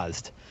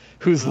Grozd,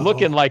 who's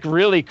looking like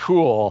really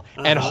cool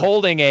and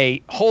holding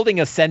a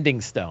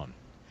sending stone,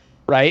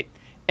 right?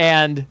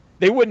 And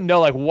they wouldn't know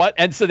like what.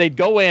 And so they'd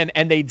go in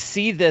and they'd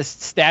see this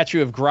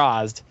statue of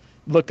Grozd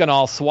looking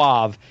all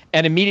suave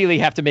and immediately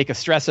have to make a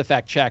stress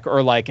effect check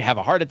or like have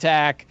a heart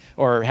attack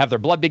or have their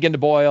blood begin to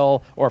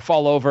boil or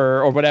fall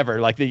over or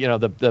whatever, like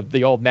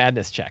the old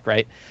madness check,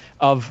 right?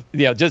 Of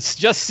just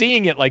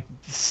seeing it like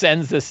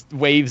sends this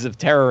waves of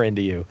terror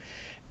into you.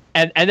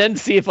 And then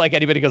see if like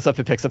anybody goes up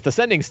and picks up the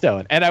sending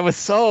stone. And I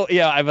was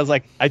I was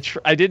like, I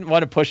didn't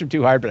want to push him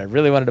too hard, but I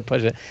really wanted to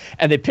push it.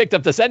 And they picked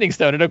up the sending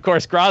stone, and of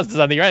course Grozd is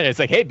on the right. It's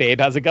like, hey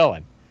babe, how's it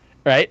going?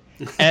 Right.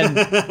 And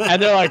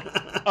they're like,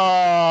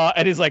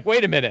 and he's like,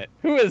 wait a minute,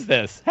 who is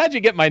this? How'd you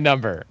get my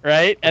number?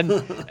 Right.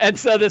 And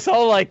so this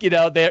whole like,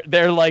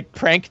 they're like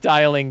prank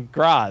dialing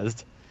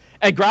Grozd.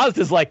 And Grozd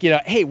is like,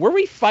 hey, were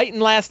we fighting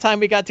last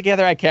time we got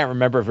together? I can't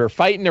remember if we were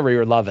fighting or we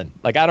were loving.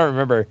 Like, I don't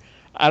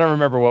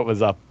remember what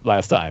was up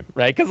last time.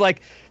 Right. Because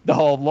like the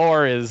whole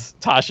lore is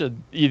Tasha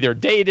either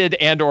dated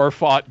and or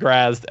fought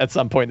Grozd at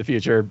some point in the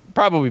future,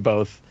 probably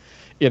both,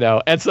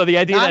 And so the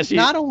idea that she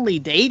not only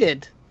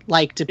dated,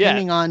 like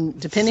depending on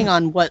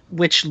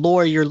which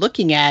lore you're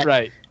looking at,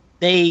 right?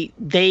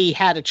 They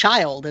had a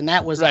child, and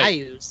that was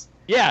Ayuz.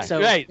 Yeah,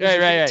 so right.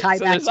 Tie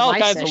so back there's to all my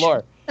kinds session. of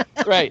lore,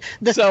 right?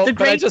 the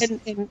great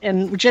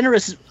and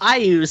generous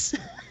Ayuz.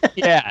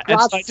 Yeah, and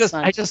so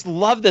I just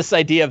love this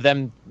idea of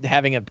them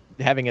having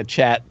a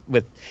chat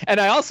with, and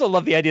I also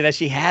love the idea that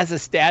she has a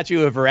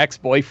statue of her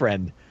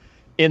ex-boyfriend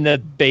in the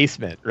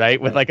basement, right?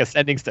 With like a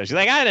sending stone. She's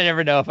like, I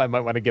never know if I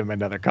might want to give him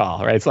another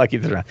call, right? It's like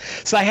he's around.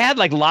 So I had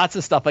like lots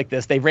of stuff like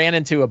this. They ran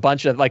into a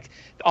bunch of like,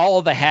 all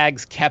of the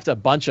hags kept a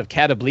bunch of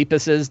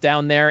catoblepuses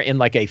down there in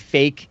like a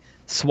fake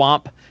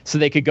swamp so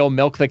they could go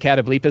milk the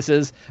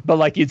catoblepuses. But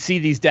like you'd see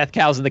these death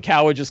cows and the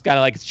cow would just kind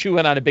of like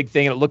chewing on a big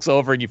thing and it looks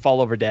over and you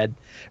fall over dead,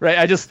 right?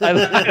 I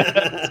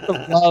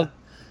love.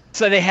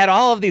 So they had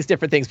all of these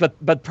different things,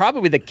 but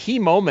probably the key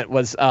moment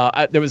was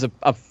there was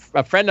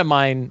a friend of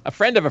mine, a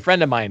friend of a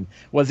friend of mine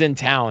was in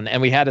town,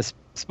 and we had a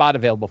spot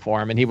available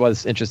for him, and he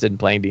was interested in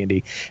playing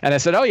D&D. And I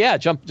said, oh yeah,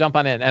 jump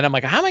on in. And I'm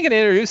like, how am I going to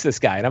introduce this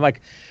guy? And I'm like,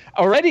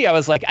 already I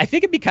was like, I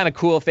think it'd be kind of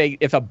cool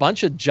if a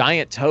bunch of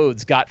giant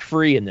toads got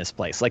free in this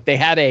place. Like they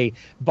had a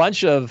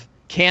bunch of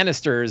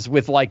canisters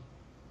with like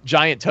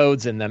giant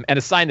toads in them and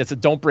a sign that said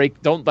don't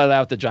let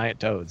out the giant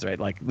toads, right?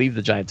 Like leave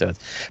the giant toads.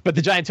 But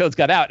the giant toads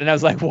got out, and I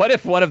was like, what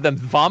if one of them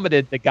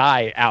vomited the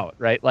guy out,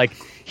 right? Like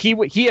he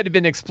had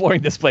been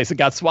exploring this place and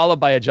got swallowed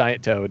by a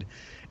giant toad.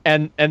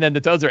 And then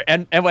the toads are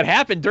and what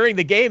happened during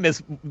the game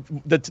is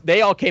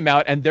they all came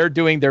out and they're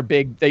doing their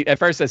big. At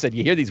first I said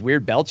you hear these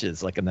weird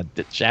belches like in the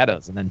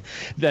shadows, and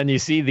then you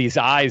see these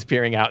eyes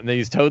peering out and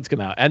these toads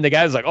come out, and the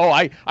guy's like, oh,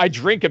 I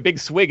drink a big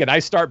swig and I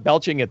start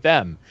belching at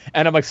them,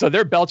 and I'm like, so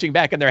they're belching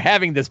back and they're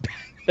having this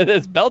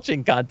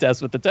belching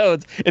contest with the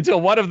toads until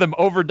one of them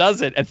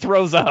overdoes it and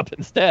throws up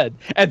instead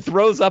and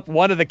throws up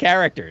one of the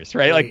characters,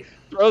 right? Like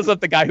throws up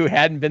the guy who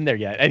hadn't been there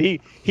yet, and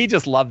he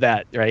just loved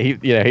that, right?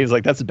 He was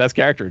like, that's the best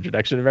character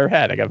introduction I've ever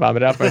had. I got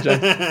vomited out for a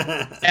joke.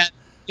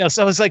 And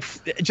so it's like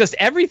just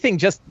everything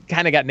just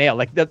kind of got nailed.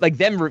 Like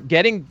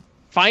them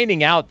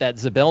finding out that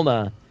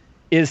Zybilna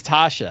is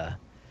Tasha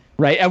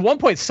Right. At one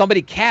point,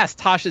 somebody cast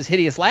Tasha's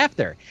Hideous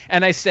Laughter.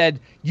 And I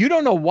said, you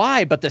don't know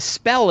why, but the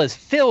spell is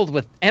filled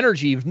with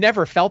energy you've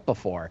never felt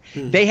before.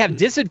 They have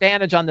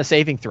disadvantage on the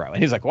saving throw.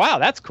 And he's like, wow,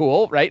 that's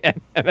cool. Right.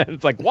 And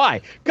it's like, why?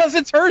 Because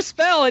it's her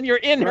spell and you're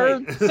in her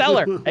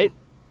cellar. Right.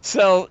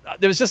 So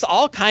there was just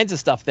all kinds of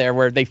stuff there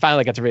where they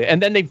finally got to read it.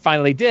 And then they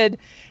finally did.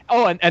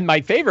 Oh, and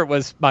my favorite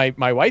was my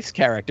wife's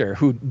character,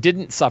 who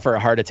didn't suffer a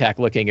heart attack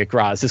looking at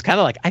Graz. Is kind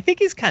of like, I think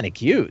he's kind of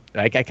cute.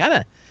 Like,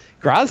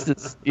 Graz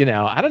is,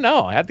 I don't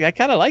know. I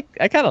kind of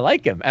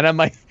like him. And I'm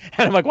like,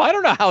 well, I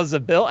don't know how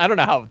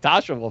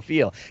Tasha will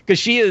feel, because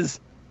she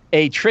is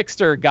a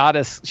trickster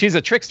goddess. She's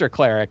a trickster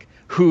cleric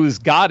whose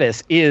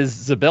goddess is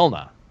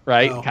Zybilna,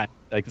 right? Oh. Kind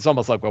of, like, it's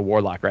almost like a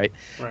warlock, right?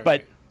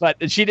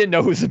 But she didn't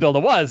know who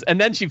Zybilna was.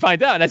 And then she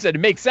finds out, and I said, it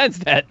makes sense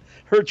that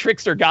her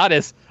trickster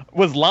goddess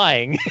was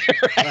lying,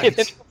 right?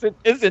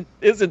 It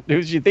isn't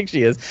who she thinks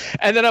she is.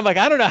 And then I'm like,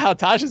 I don't know how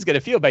Tasha's going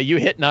to feel about you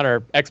hitting on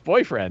her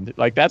ex-boyfriend.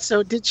 Like, that's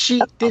so. Did she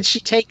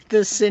take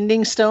the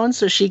sending stone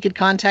so she could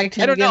contact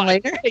him again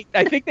later?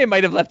 I think they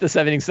might have left the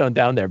sending stone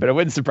down there, but it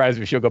wouldn't surprise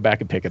me if she'll go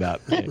back and pick it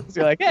up. So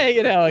you're like,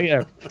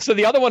 hey, So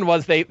the other one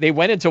was they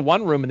went into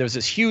one room and there was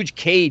this huge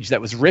cage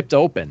that was ripped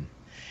open,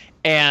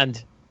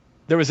 and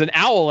there was an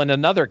owl in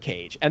another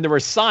cage, and there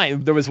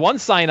was one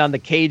sign on the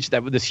cage,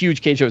 this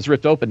huge cage that was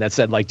ripped open, that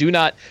said, like, do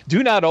not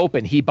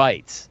open, he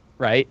bites,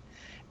 right?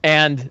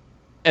 And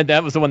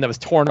that was the one that was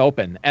torn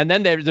open. And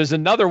then there's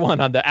another one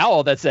on the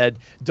owl that said,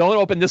 don't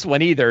open this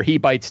one either, he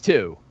bites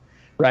too,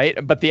 right?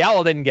 But the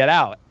owl didn't get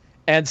out.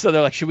 And so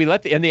they're like, should we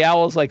and the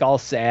owl's like all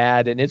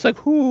sad, and it's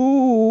like,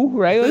 whoo,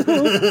 right? Like,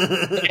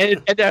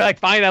 and they're like,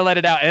 fine, I let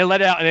it out. And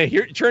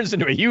it turns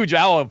into a huge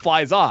owl and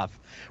flies off.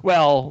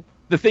 Well,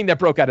 the thing that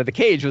broke out of the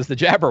cage was the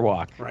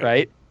Jabberwock,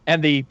 right?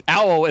 And the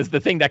owl is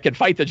the thing that could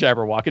fight the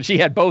Jabberwock. And she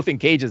had both in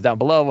cages down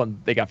below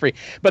when they got free.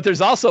 But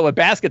there's also a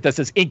basket that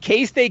says, in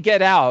case they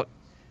get out,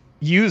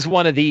 use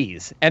one of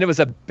these. And it was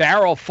a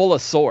barrel full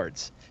of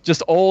swords,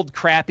 just old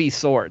crappy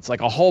swords,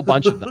 like a whole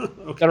bunch of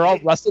them that are all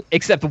rusted,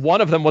 except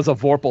one of them was a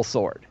Vorpal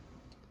sword,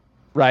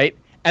 right?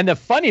 And the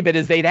funny bit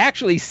is they'd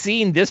actually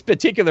seen this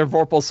particular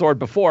Vorpal sword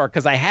before,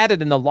 because I had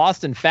it in the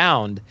Lost and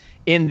Found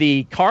in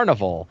the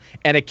carnival,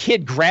 and a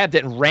kid grabbed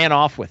it and ran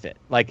off with it.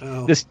 Like,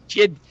 this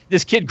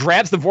kid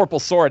grabs the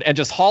Vorpal sword and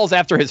just hauls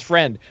after his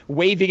friend,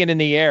 waving it in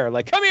the air,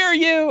 like, come here,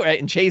 you, right?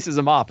 And chases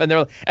him off. And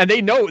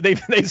they know they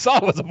saw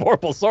it was a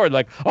Vorpal sword.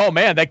 Like, oh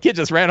man, that kid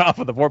just ran off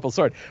with a Vorpal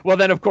sword. Well,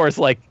 then of course,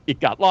 like, it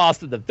got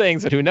lost in the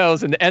things, and who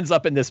knows, and it ends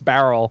up in this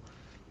barrel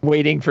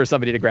waiting for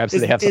somebody to grab, so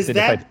they have something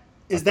to fight.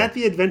 Is that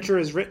the adventure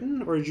as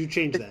written, or did you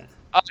change that?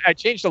 I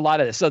changed a lot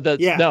of this. So the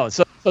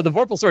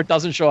Vorpal sword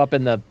doesn't show up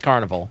in the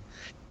carnival.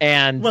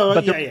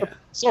 But there's a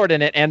sword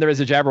in it, and there is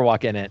a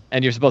Jabberwock in it,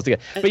 and you're supposed to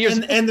get.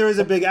 And there is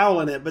a big owl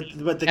in it, but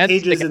the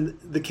cages and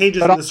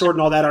the sword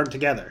and all that aren't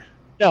together.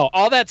 No,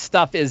 all that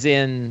stuff is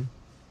in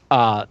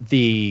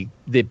the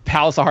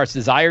Palace of Heart's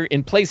Desire,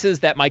 in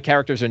places that my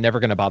characters are never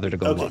going to bother to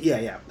go look.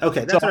 Yeah.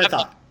 Okay, that's what I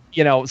thought.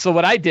 So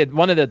what I did,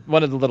 one of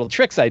the little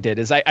tricks I did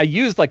is I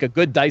used like a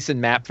good Dyson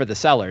map for the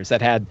cellars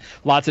that had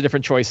lots of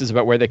different choices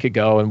about where they could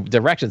go and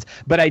directions.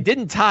 But I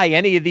didn't tie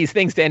any of these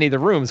things to any of the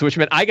rooms, which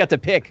meant I got to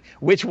pick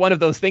which one of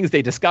those things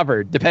they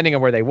discovered, depending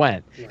on where they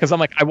went. Because I'm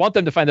like, I want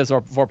them to find this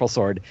Vorpal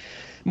sword.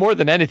 More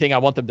than anything, I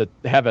want them to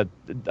have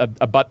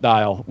a butt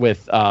dial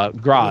with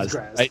Graz.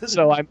 Right?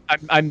 So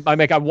I'm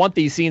like, I want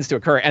these scenes to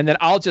occur, and then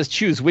I'll just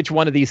choose which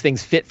one of these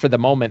things fit for the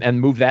moment and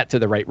move that to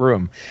the right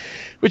room,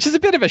 which is a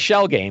bit of a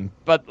shell game,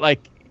 but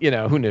like,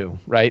 who knew,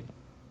 right?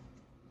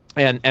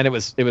 And it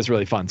was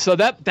really fun. So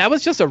that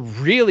was just a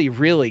really,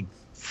 really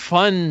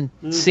fun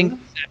sync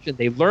session.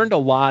 They learned a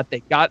lot. They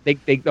got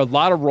a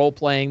lot of role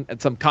playing and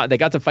they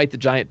got to fight the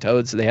giant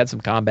toads, so they had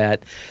some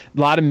combat, a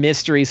lot of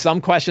mystery,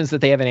 some questions that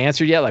they haven't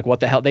answered yet, like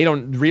what the hell they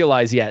don't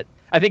realize yet.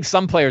 I think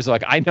some players are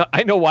like,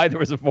 I know why there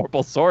was a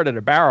Vorpal sword and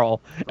a barrel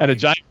and a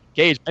giant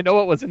cage. I know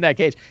what was in that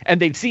cage, and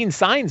they've seen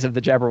signs of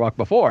the Jabberwock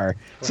before,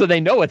 so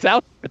they know it's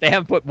out, but they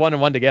haven't put one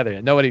and one together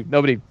yet.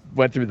 Nobody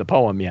went through the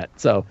poem yet,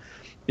 so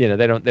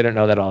they don't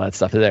know that all that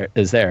stuff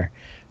is there.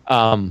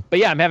 But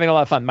yeah, I'm having a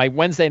lot of fun. My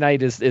Wednesday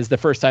night is the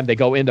first time they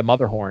go into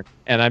Motherhorn,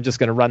 and I'm just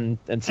going to run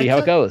and see how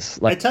it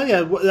goes. I tell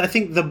you, I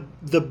think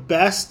the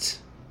best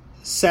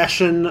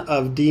session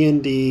of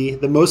D&D,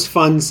 the most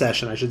fun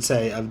session, I should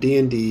say, of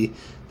D&D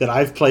that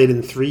I've played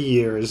in 3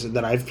 years,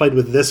 that I've played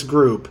with this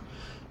group,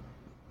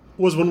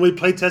 was when we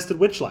play tested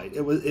Witchlight.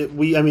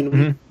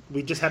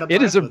 We just had a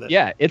blast with it.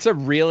 Yeah, it's a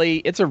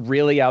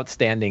really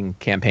outstanding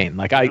campaign.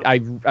 Like I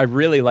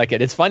really like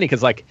it. It's funny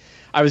because like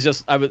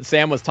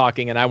Sam was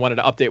talking and I wanted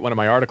to update one of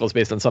my articles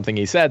based on something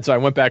he said. So I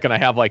went back and I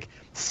have like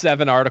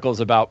 7 articles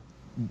about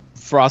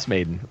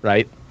Frostmaiden,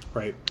 right?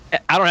 Right.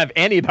 I don't have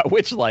any about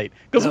Witchlight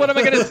because what am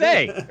I going to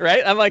say,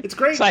 right? I'm like, it's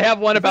great. So I have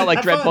one about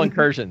like Dreadful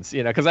Incursions,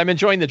 because I'm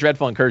enjoying the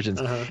Dreadful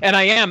Incursions, and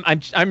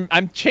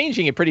I'm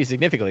changing it pretty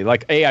significantly.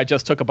 Like, I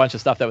just took a bunch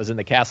of stuff that was in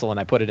the castle and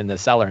I put it in the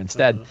cellar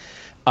instead.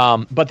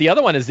 But the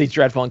other one is these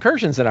Dreadful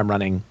Incursions that I'm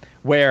running,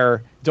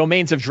 where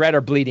domains of dread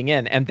are bleeding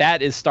in, and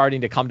that is starting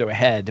to come to a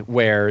head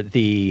where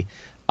the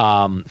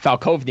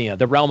Falkovnia,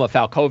 the realm of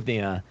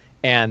Falkovnia,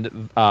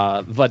 and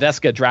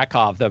Vladeska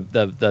Drakov,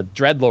 the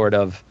Dreadlord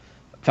of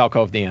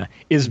Falkovnia,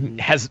 is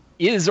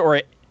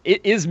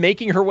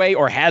making her way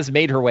or has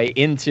made her way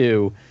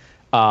into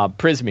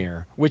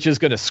Prismeer, which is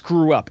going to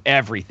screw up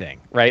everything,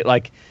 right?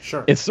 Like,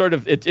 sure. It's sort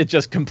of it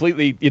just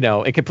completely,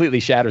 it completely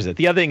shatters it.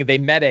 The other thing, they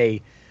met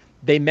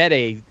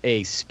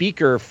a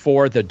speaker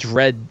for the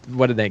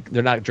what are they?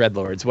 They're not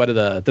Dreadlords. What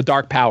are the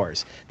Dark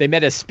Powers? They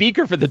met a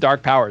speaker for the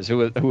Dark Powers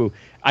who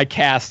I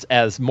cast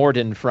as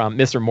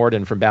Mr.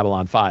 Morden from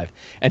Babylon 5,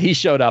 and he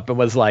showed up and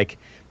was like,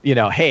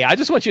 hey, I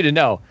just want you to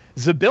know,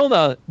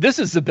 Zybilna, this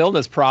is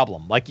Zybilna's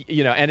problem. Like,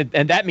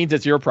 and that means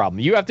it's your problem.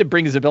 You have to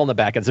bring Zybilna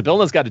back, and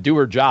Zybilna's got to do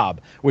her job,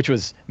 which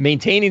was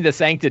maintaining the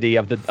sanctity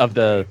of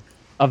the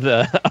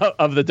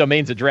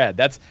domains of dread.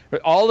 That's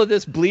all of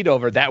this bleed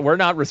over that we're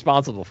not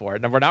responsible for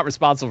it, and we're not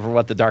responsible for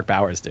what the Dark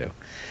Powers do.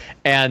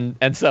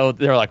 And so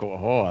they're like,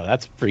 oh,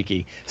 that's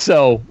freaky.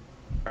 So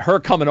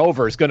her coming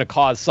over is going to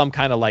cause some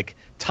kind of like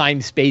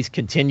time-space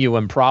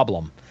continuum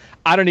problem.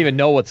 I don't even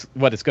know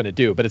what it's going to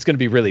do, but it's going to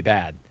be really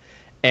bad.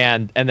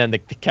 And then the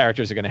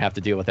characters are going to have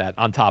to deal with that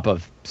on top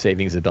of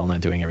saving Zybilna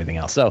and doing everything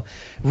else. So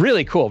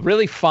really cool,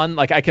 really fun.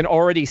 Like, I can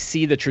already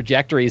see the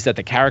trajectories that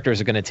the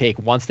characters are going to take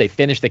once they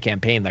finish the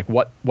campaign, like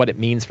what it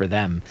means for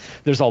them.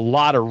 There's a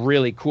lot of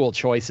really cool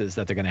choices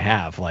that they're going to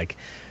have. Like,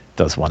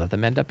 does one of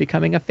them end up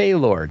becoming a Fey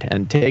Lord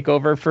and take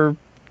over for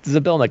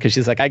Zybilna? Because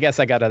she's like, I guess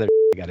I got other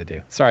I got to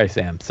do. Sorry,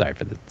 Sam. Sorry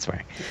for the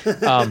swearing.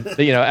 But,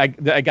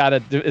 I got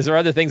to. Is there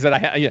other things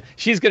that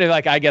she's going to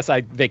like, I guess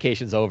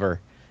vacation's over,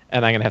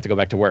 and I'm going to have to go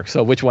back to work.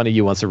 So which one of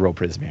you wants to roll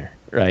Prismeer,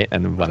 right?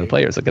 And one of the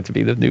players will get to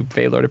be the new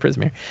Fey Lord of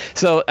Prismeer.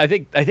 So I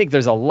think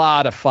there's a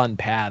lot of fun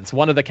paths.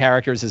 One of the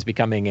characters is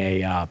becoming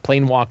a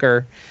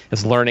planewalker,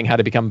 is learning how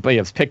to become,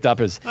 it's picked up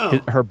as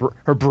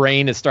her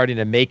brain is starting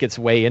to make its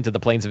way into the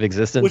planes of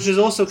existence. Which is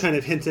also kind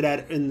of hinted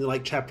at in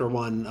like chapter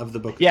 1 of the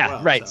book. Yeah, as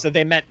well, right. So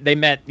they met,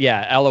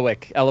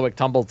 Elowick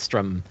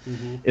Tumblestrom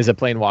is a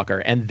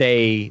planewalker, and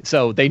they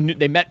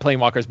met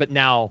planewalkers, but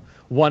now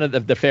one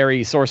of the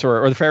fairy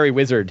sorcerer or the fairy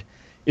wizard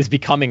is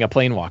becoming a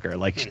planewalker.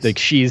 Like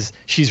she's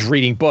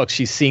reading books,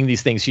 she's seeing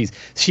these things,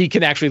 she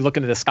can actually look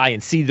into the sky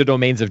and see the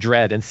domains of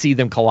dread and see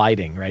them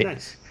colliding, right?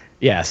 Nice.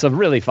 Yeah, so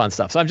really fun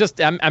stuff. So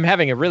I'm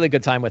having a really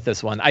good time with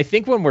this one. I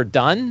think when we're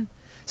done,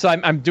 so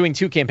I'm doing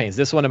 2 campaigns.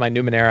 This one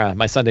and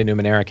my Sunday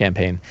Numenera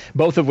campaign,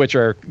 both of which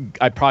are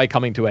probably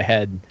coming to a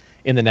head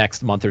in the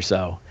next month or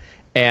so.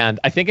 And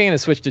I think I'm going to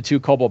switch to 2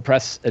 Kobold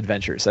Press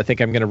adventures. I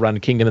think I'm going to run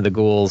Kingdom of the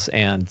Ghouls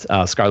and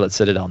Scarlet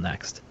Citadel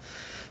next.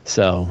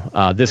 So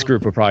this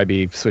group will probably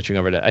be switching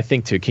over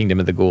to Kingdom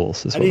of the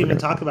Ghouls. I didn't even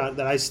talk about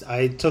that.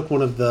 I took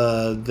one of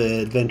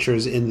the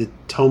adventures in the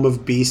Tome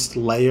of Beast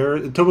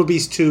layer, Tome of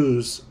Beast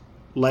 2's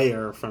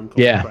layer from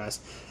Kobold Press,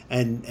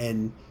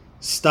 and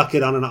stuck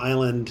it on an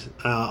island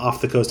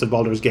off the coast of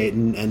Baldur's Gate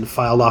and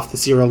filed off the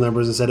serial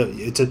numbers and said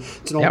it's an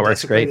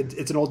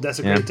old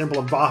desecrated temple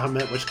of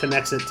Bahamut, which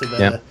connects it to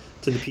the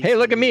piece. Hey,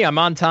 look at me! I'm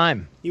on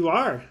time. You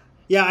are.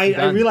 Yeah,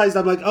 I realized.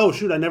 I'm like, oh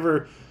shoot! I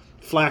never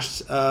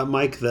flashed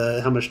Mike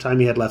how much time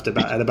he had left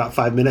at about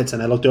 5 minutes,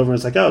 and I looked over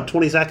and it's like,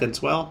 20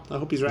 seconds. Well, I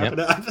hope he's wrapping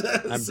up.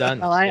 I'm done.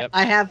 Well,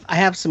 I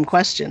have some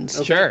questions.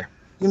 Okay. Sure.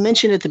 You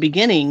mentioned at the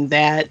beginning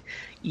that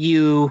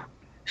you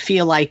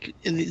feel like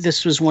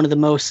this was one of the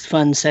most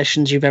fun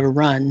sessions you've ever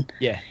run.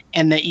 Yeah.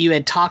 And that you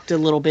had talked a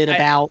little bit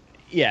about.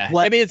 Yeah,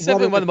 it's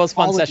definitely one of the most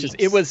fun sessions.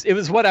 It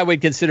was what I would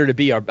consider to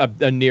be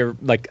a near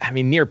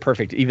near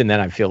perfect. Even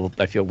then, I feel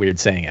weird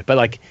saying it,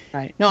 but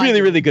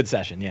really good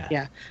session. Yeah.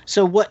 Yeah.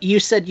 So what you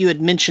said, you had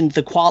mentioned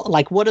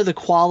what are the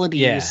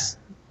qualities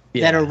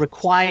that are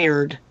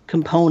required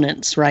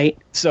components, right?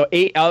 So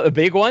a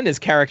big one is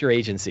character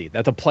agency,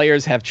 that the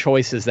players have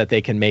choices that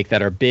they can make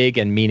that are big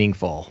and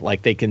meaningful.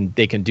 Like they can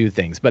do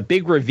things, but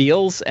big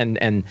reveals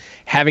and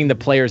having the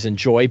players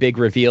enjoy big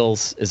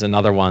reveals is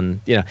another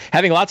one.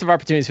 Having lots of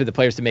opportunities for the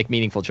players to make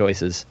meaningful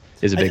choices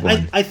is a big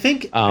one. I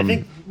think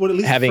what, at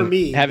least for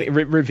me,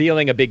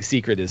 revealing a big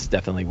secret is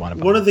definitely one of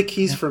them. One of the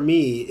keys for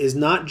me is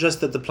not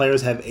just that the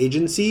players have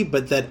agency,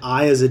 but that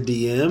I, as a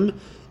DM,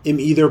 am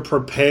either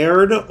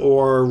prepared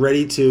or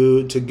ready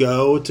to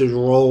go to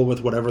roll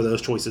with whatever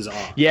those choices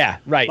are. Yeah,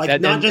 right.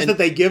 Not just that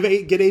they get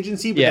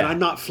agency, but that I'm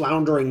not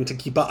floundering to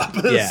keep up.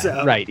 Yeah,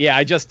 so. Right. Yeah,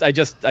 I just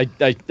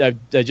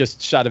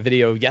shot a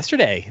video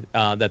yesterday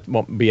that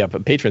won't be up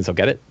on Patreon, so I'll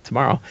get it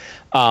tomorrow.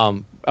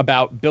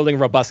 About building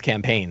robust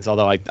campaigns,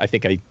 although I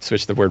think I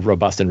switched the word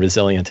robust and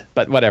resilient,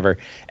 but whatever.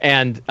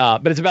 And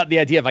but it's about the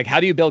idea of how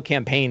do you build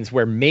campaigns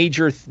where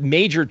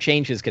major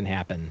changes can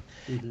happen,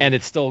 and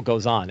it still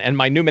goes on. And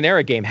my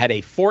Numenera game had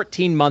a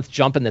 14-month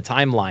jump in the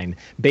timeline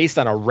based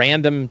on a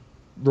random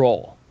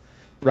roll.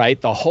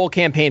 right? The whole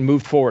campaign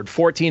moved forward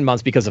 14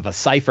 months because of a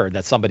cipher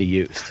that somebody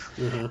used.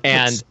 Mm-hmm.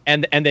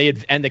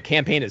 And the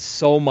campaign is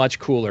so much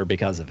cooler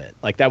because of it.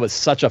 Like, that was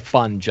such a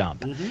fun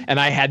jump. Mm-hmm. And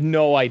I had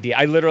no idea.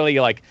 I literally,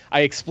 like,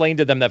 I explained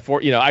to them that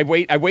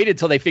I waited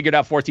till they figured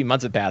out 14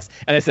 months had passed,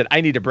 and I said,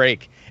 I need a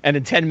break. And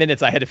in 10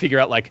 minutes I had to figure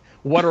out, like,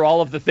 what are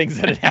all of the things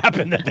that had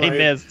happened that they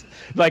missed.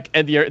 Like,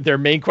 and their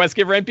main quest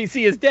giver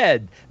NPC is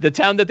dead. The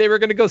town that they were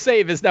going to go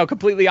save is now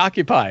completely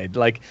occupied.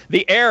 Like,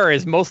 the air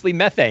is mostly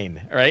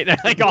methane, right?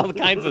 Like, all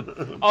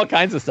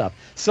kinds of stuff.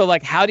 So,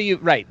 like, how do you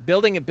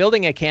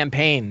building a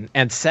campaign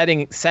and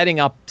setting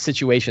up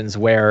situations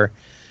where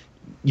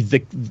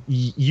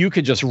you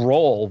could just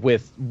roll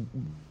with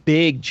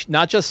big,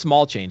 not just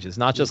small changes,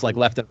 not just like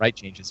left and right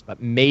changes,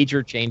 but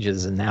major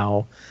changes in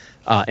how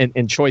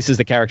and choices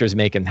the characters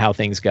make and how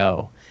things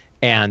go,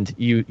 and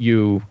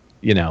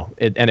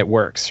it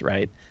works,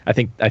 right? I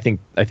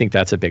think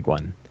that's a big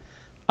one.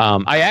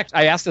 I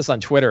asked this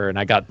on Twitter and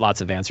I got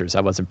lots of answers.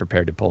 I wasn't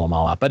prepared to pull them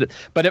all out, but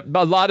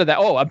a lot of that.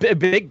 Oh,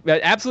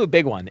 absolute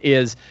big one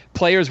is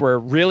players were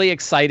really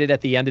excited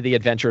at the end of the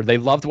adventure. They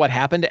loved what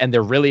happened and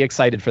they're really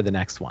excited for the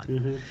next one.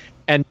 Mm-hmm.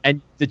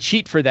 And the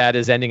cheat for that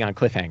is ending on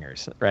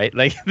cliffhangers, right?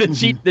 Like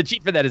the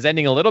cheat for that is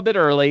ending a little bit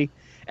early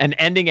and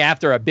ending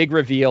after a big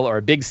reveal or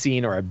a big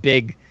scene or a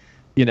big,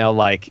 you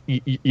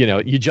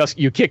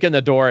kick in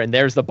the door and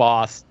there's the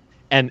boss.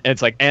 And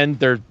it's like, and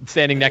they're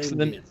standing next to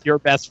them, your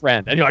best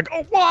friend. And you're like,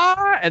 oh,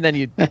 what? And then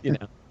you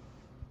know.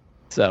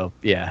 So,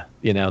 yeah,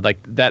 like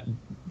that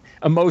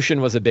emotion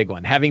was a big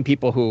one. Having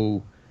people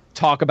who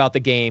talk about the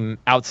game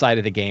outside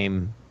of the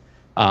game,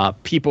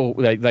 people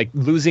like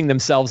losing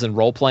themselves in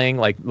role playing,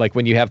 like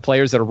when you have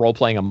players that are role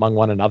playing among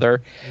one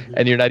another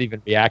and you're not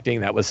even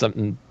reacting. That was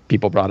something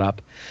people brought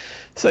up.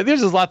 So there's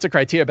just lots of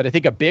criteria, but I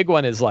think a big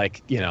one is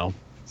like,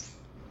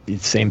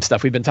 same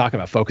stuff we've been talking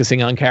about,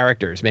 focusing on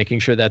characters, making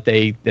sure that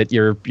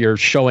you're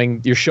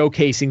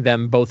showcasing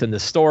them both in the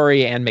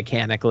story and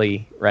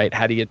mechanically, right?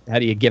 How do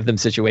you give them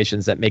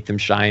situations that make them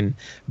shine,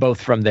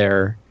 both from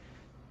their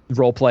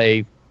role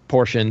play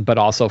portion, but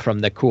also from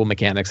the cool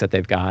mechanics that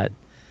they've got,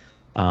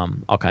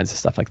 all kinds of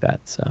stuff like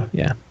that. So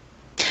yeah.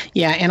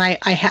 And I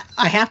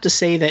have to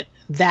say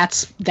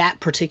that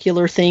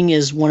particular thing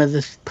is one of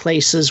the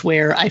places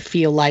where I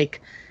feel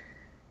like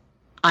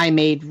I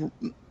made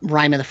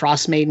Rime of the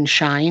Frost Maiden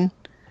shine,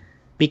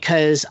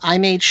 because I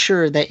made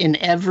sure that in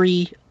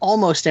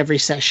almost every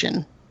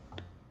session,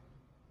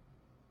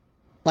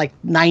 like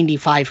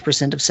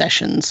 95% of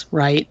sessions,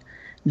 right,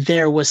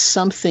 there was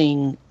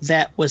something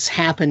that was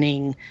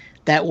happening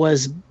that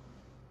was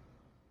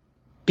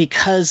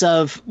because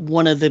of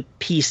one of the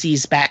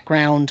PC's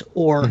background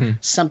or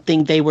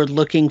something they were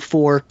looking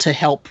for to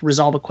help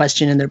resolve a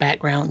question in their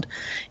background.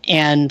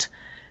 And,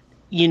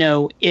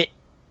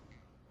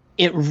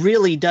 it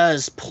really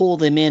does pull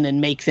them in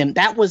and make them.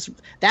 That was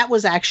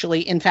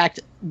actually, in fact,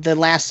 the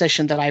last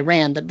session that I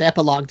ran, the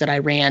epilogue that I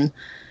ran,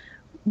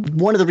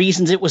 one of the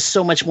reasons it was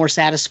so much more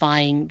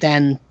satisfying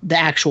than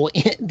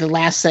the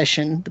last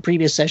session, the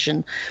previous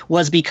session,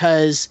 was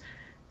because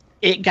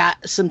it got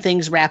some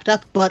things wrapped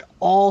up, but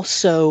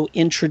also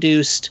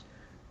introduced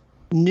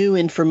new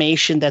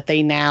information that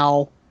they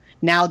now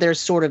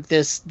there's sort of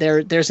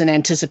there's an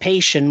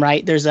anticipation,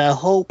 right? There's a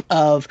hope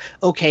of,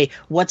 okay,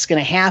 what's going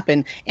to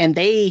happen? And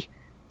they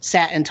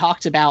sat and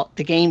talked about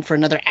the game for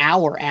another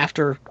hour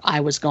after I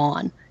was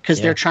gone, because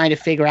they're trying to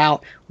figure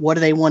out what do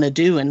they want to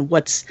do, and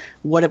what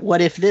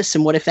if this,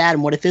 and what if that,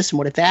 and what if this, and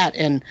what if that.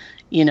 And,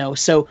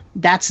 so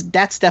that's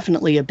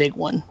definitely a big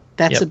one.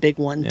 That's a big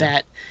one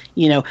that,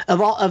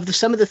 of all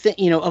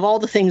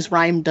the things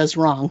Rime does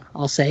wrong,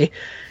 I'll say,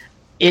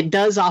 it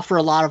does offer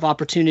a lot of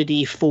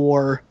opportunity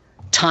for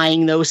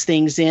tying those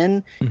things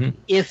in.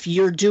 If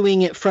you're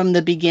doing it from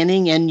the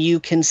beginning and you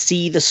can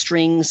see the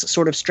strings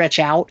sort of stretch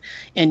out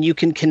and you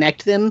can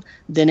connect them,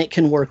 then it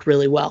can work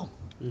really well.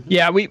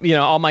 Yeah,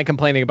 all my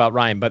complaining about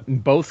Rime, but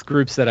both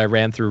groups that I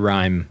ran through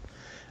Rime,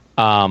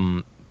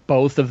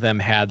 both of them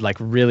had like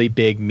really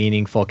big,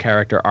 meaningful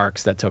character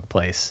arcs that took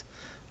place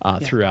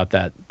throughout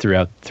the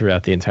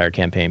entire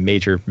campaign.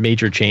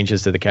 Major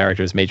changes to the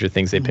characters, major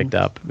things they picked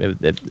up.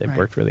 It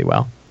worked really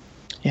well.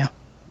 Yeah.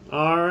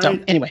 All right. So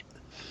anyway,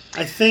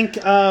 I think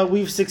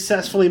we've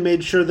successfully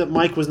made sure that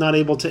Mike was not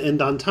able to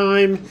end on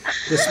time,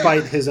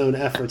 despite his own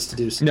efforts to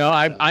do so. No,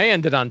 I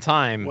ended on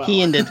time. Well.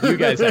 He ended. You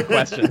guys had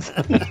questions.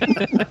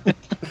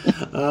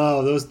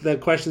 Oh, the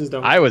questions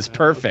don't. I was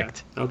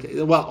perfect.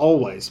 Okay. Well,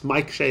 always.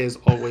 Mike Shea is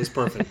always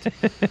perfect.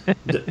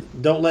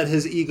 Don't let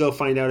his ego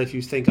find out if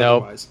you think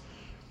otherwise.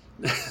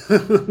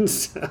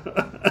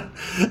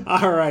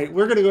 All right,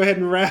 we're going to go ahead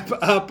and wrap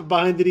up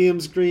Behind the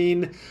DM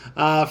Screen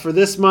for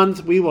this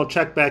month. We will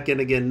check back in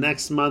again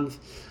next month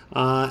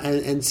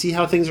and see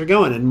how things are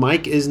going. And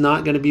Mike is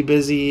not going to be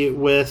busy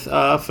with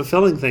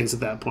fulfilling things at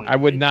that point. I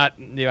would not.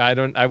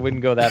 I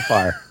wouldn't go that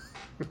far.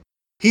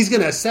 He's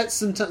going to set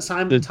some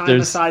time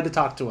aside to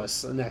talk to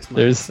us next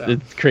month.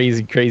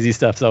 There's crazy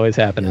stuff's always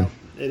happening.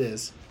 Yeah, it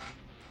is.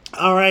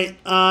 All right,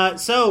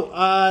 so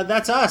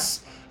that's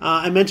us.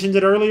 I mentioned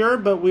it earlier,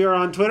 but we are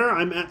on Twitter.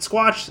 I'm at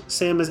Squatch.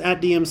 Sam is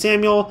at DM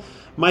Samuel.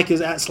 Mike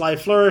is at Sly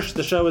Flourish.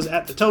 The show is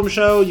at The Tome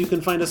Show. You can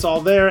find us all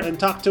there and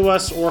talk to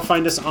us, or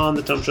find us on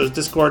The Tome Show's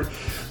Discord,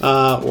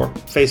 or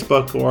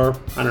Facebook, or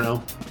I don't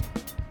know.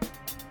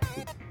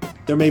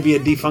 There may be a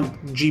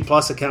defunct G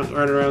Plus account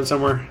right around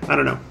somewhere. I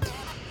don't know.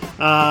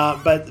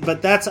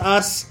 But that's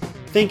us.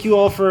 Thank you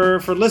all for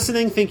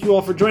listening. Thank you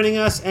all for joining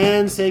us,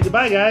 and say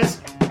goodbye, guys.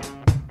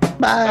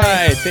 Bye. All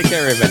right, take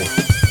care, everybody.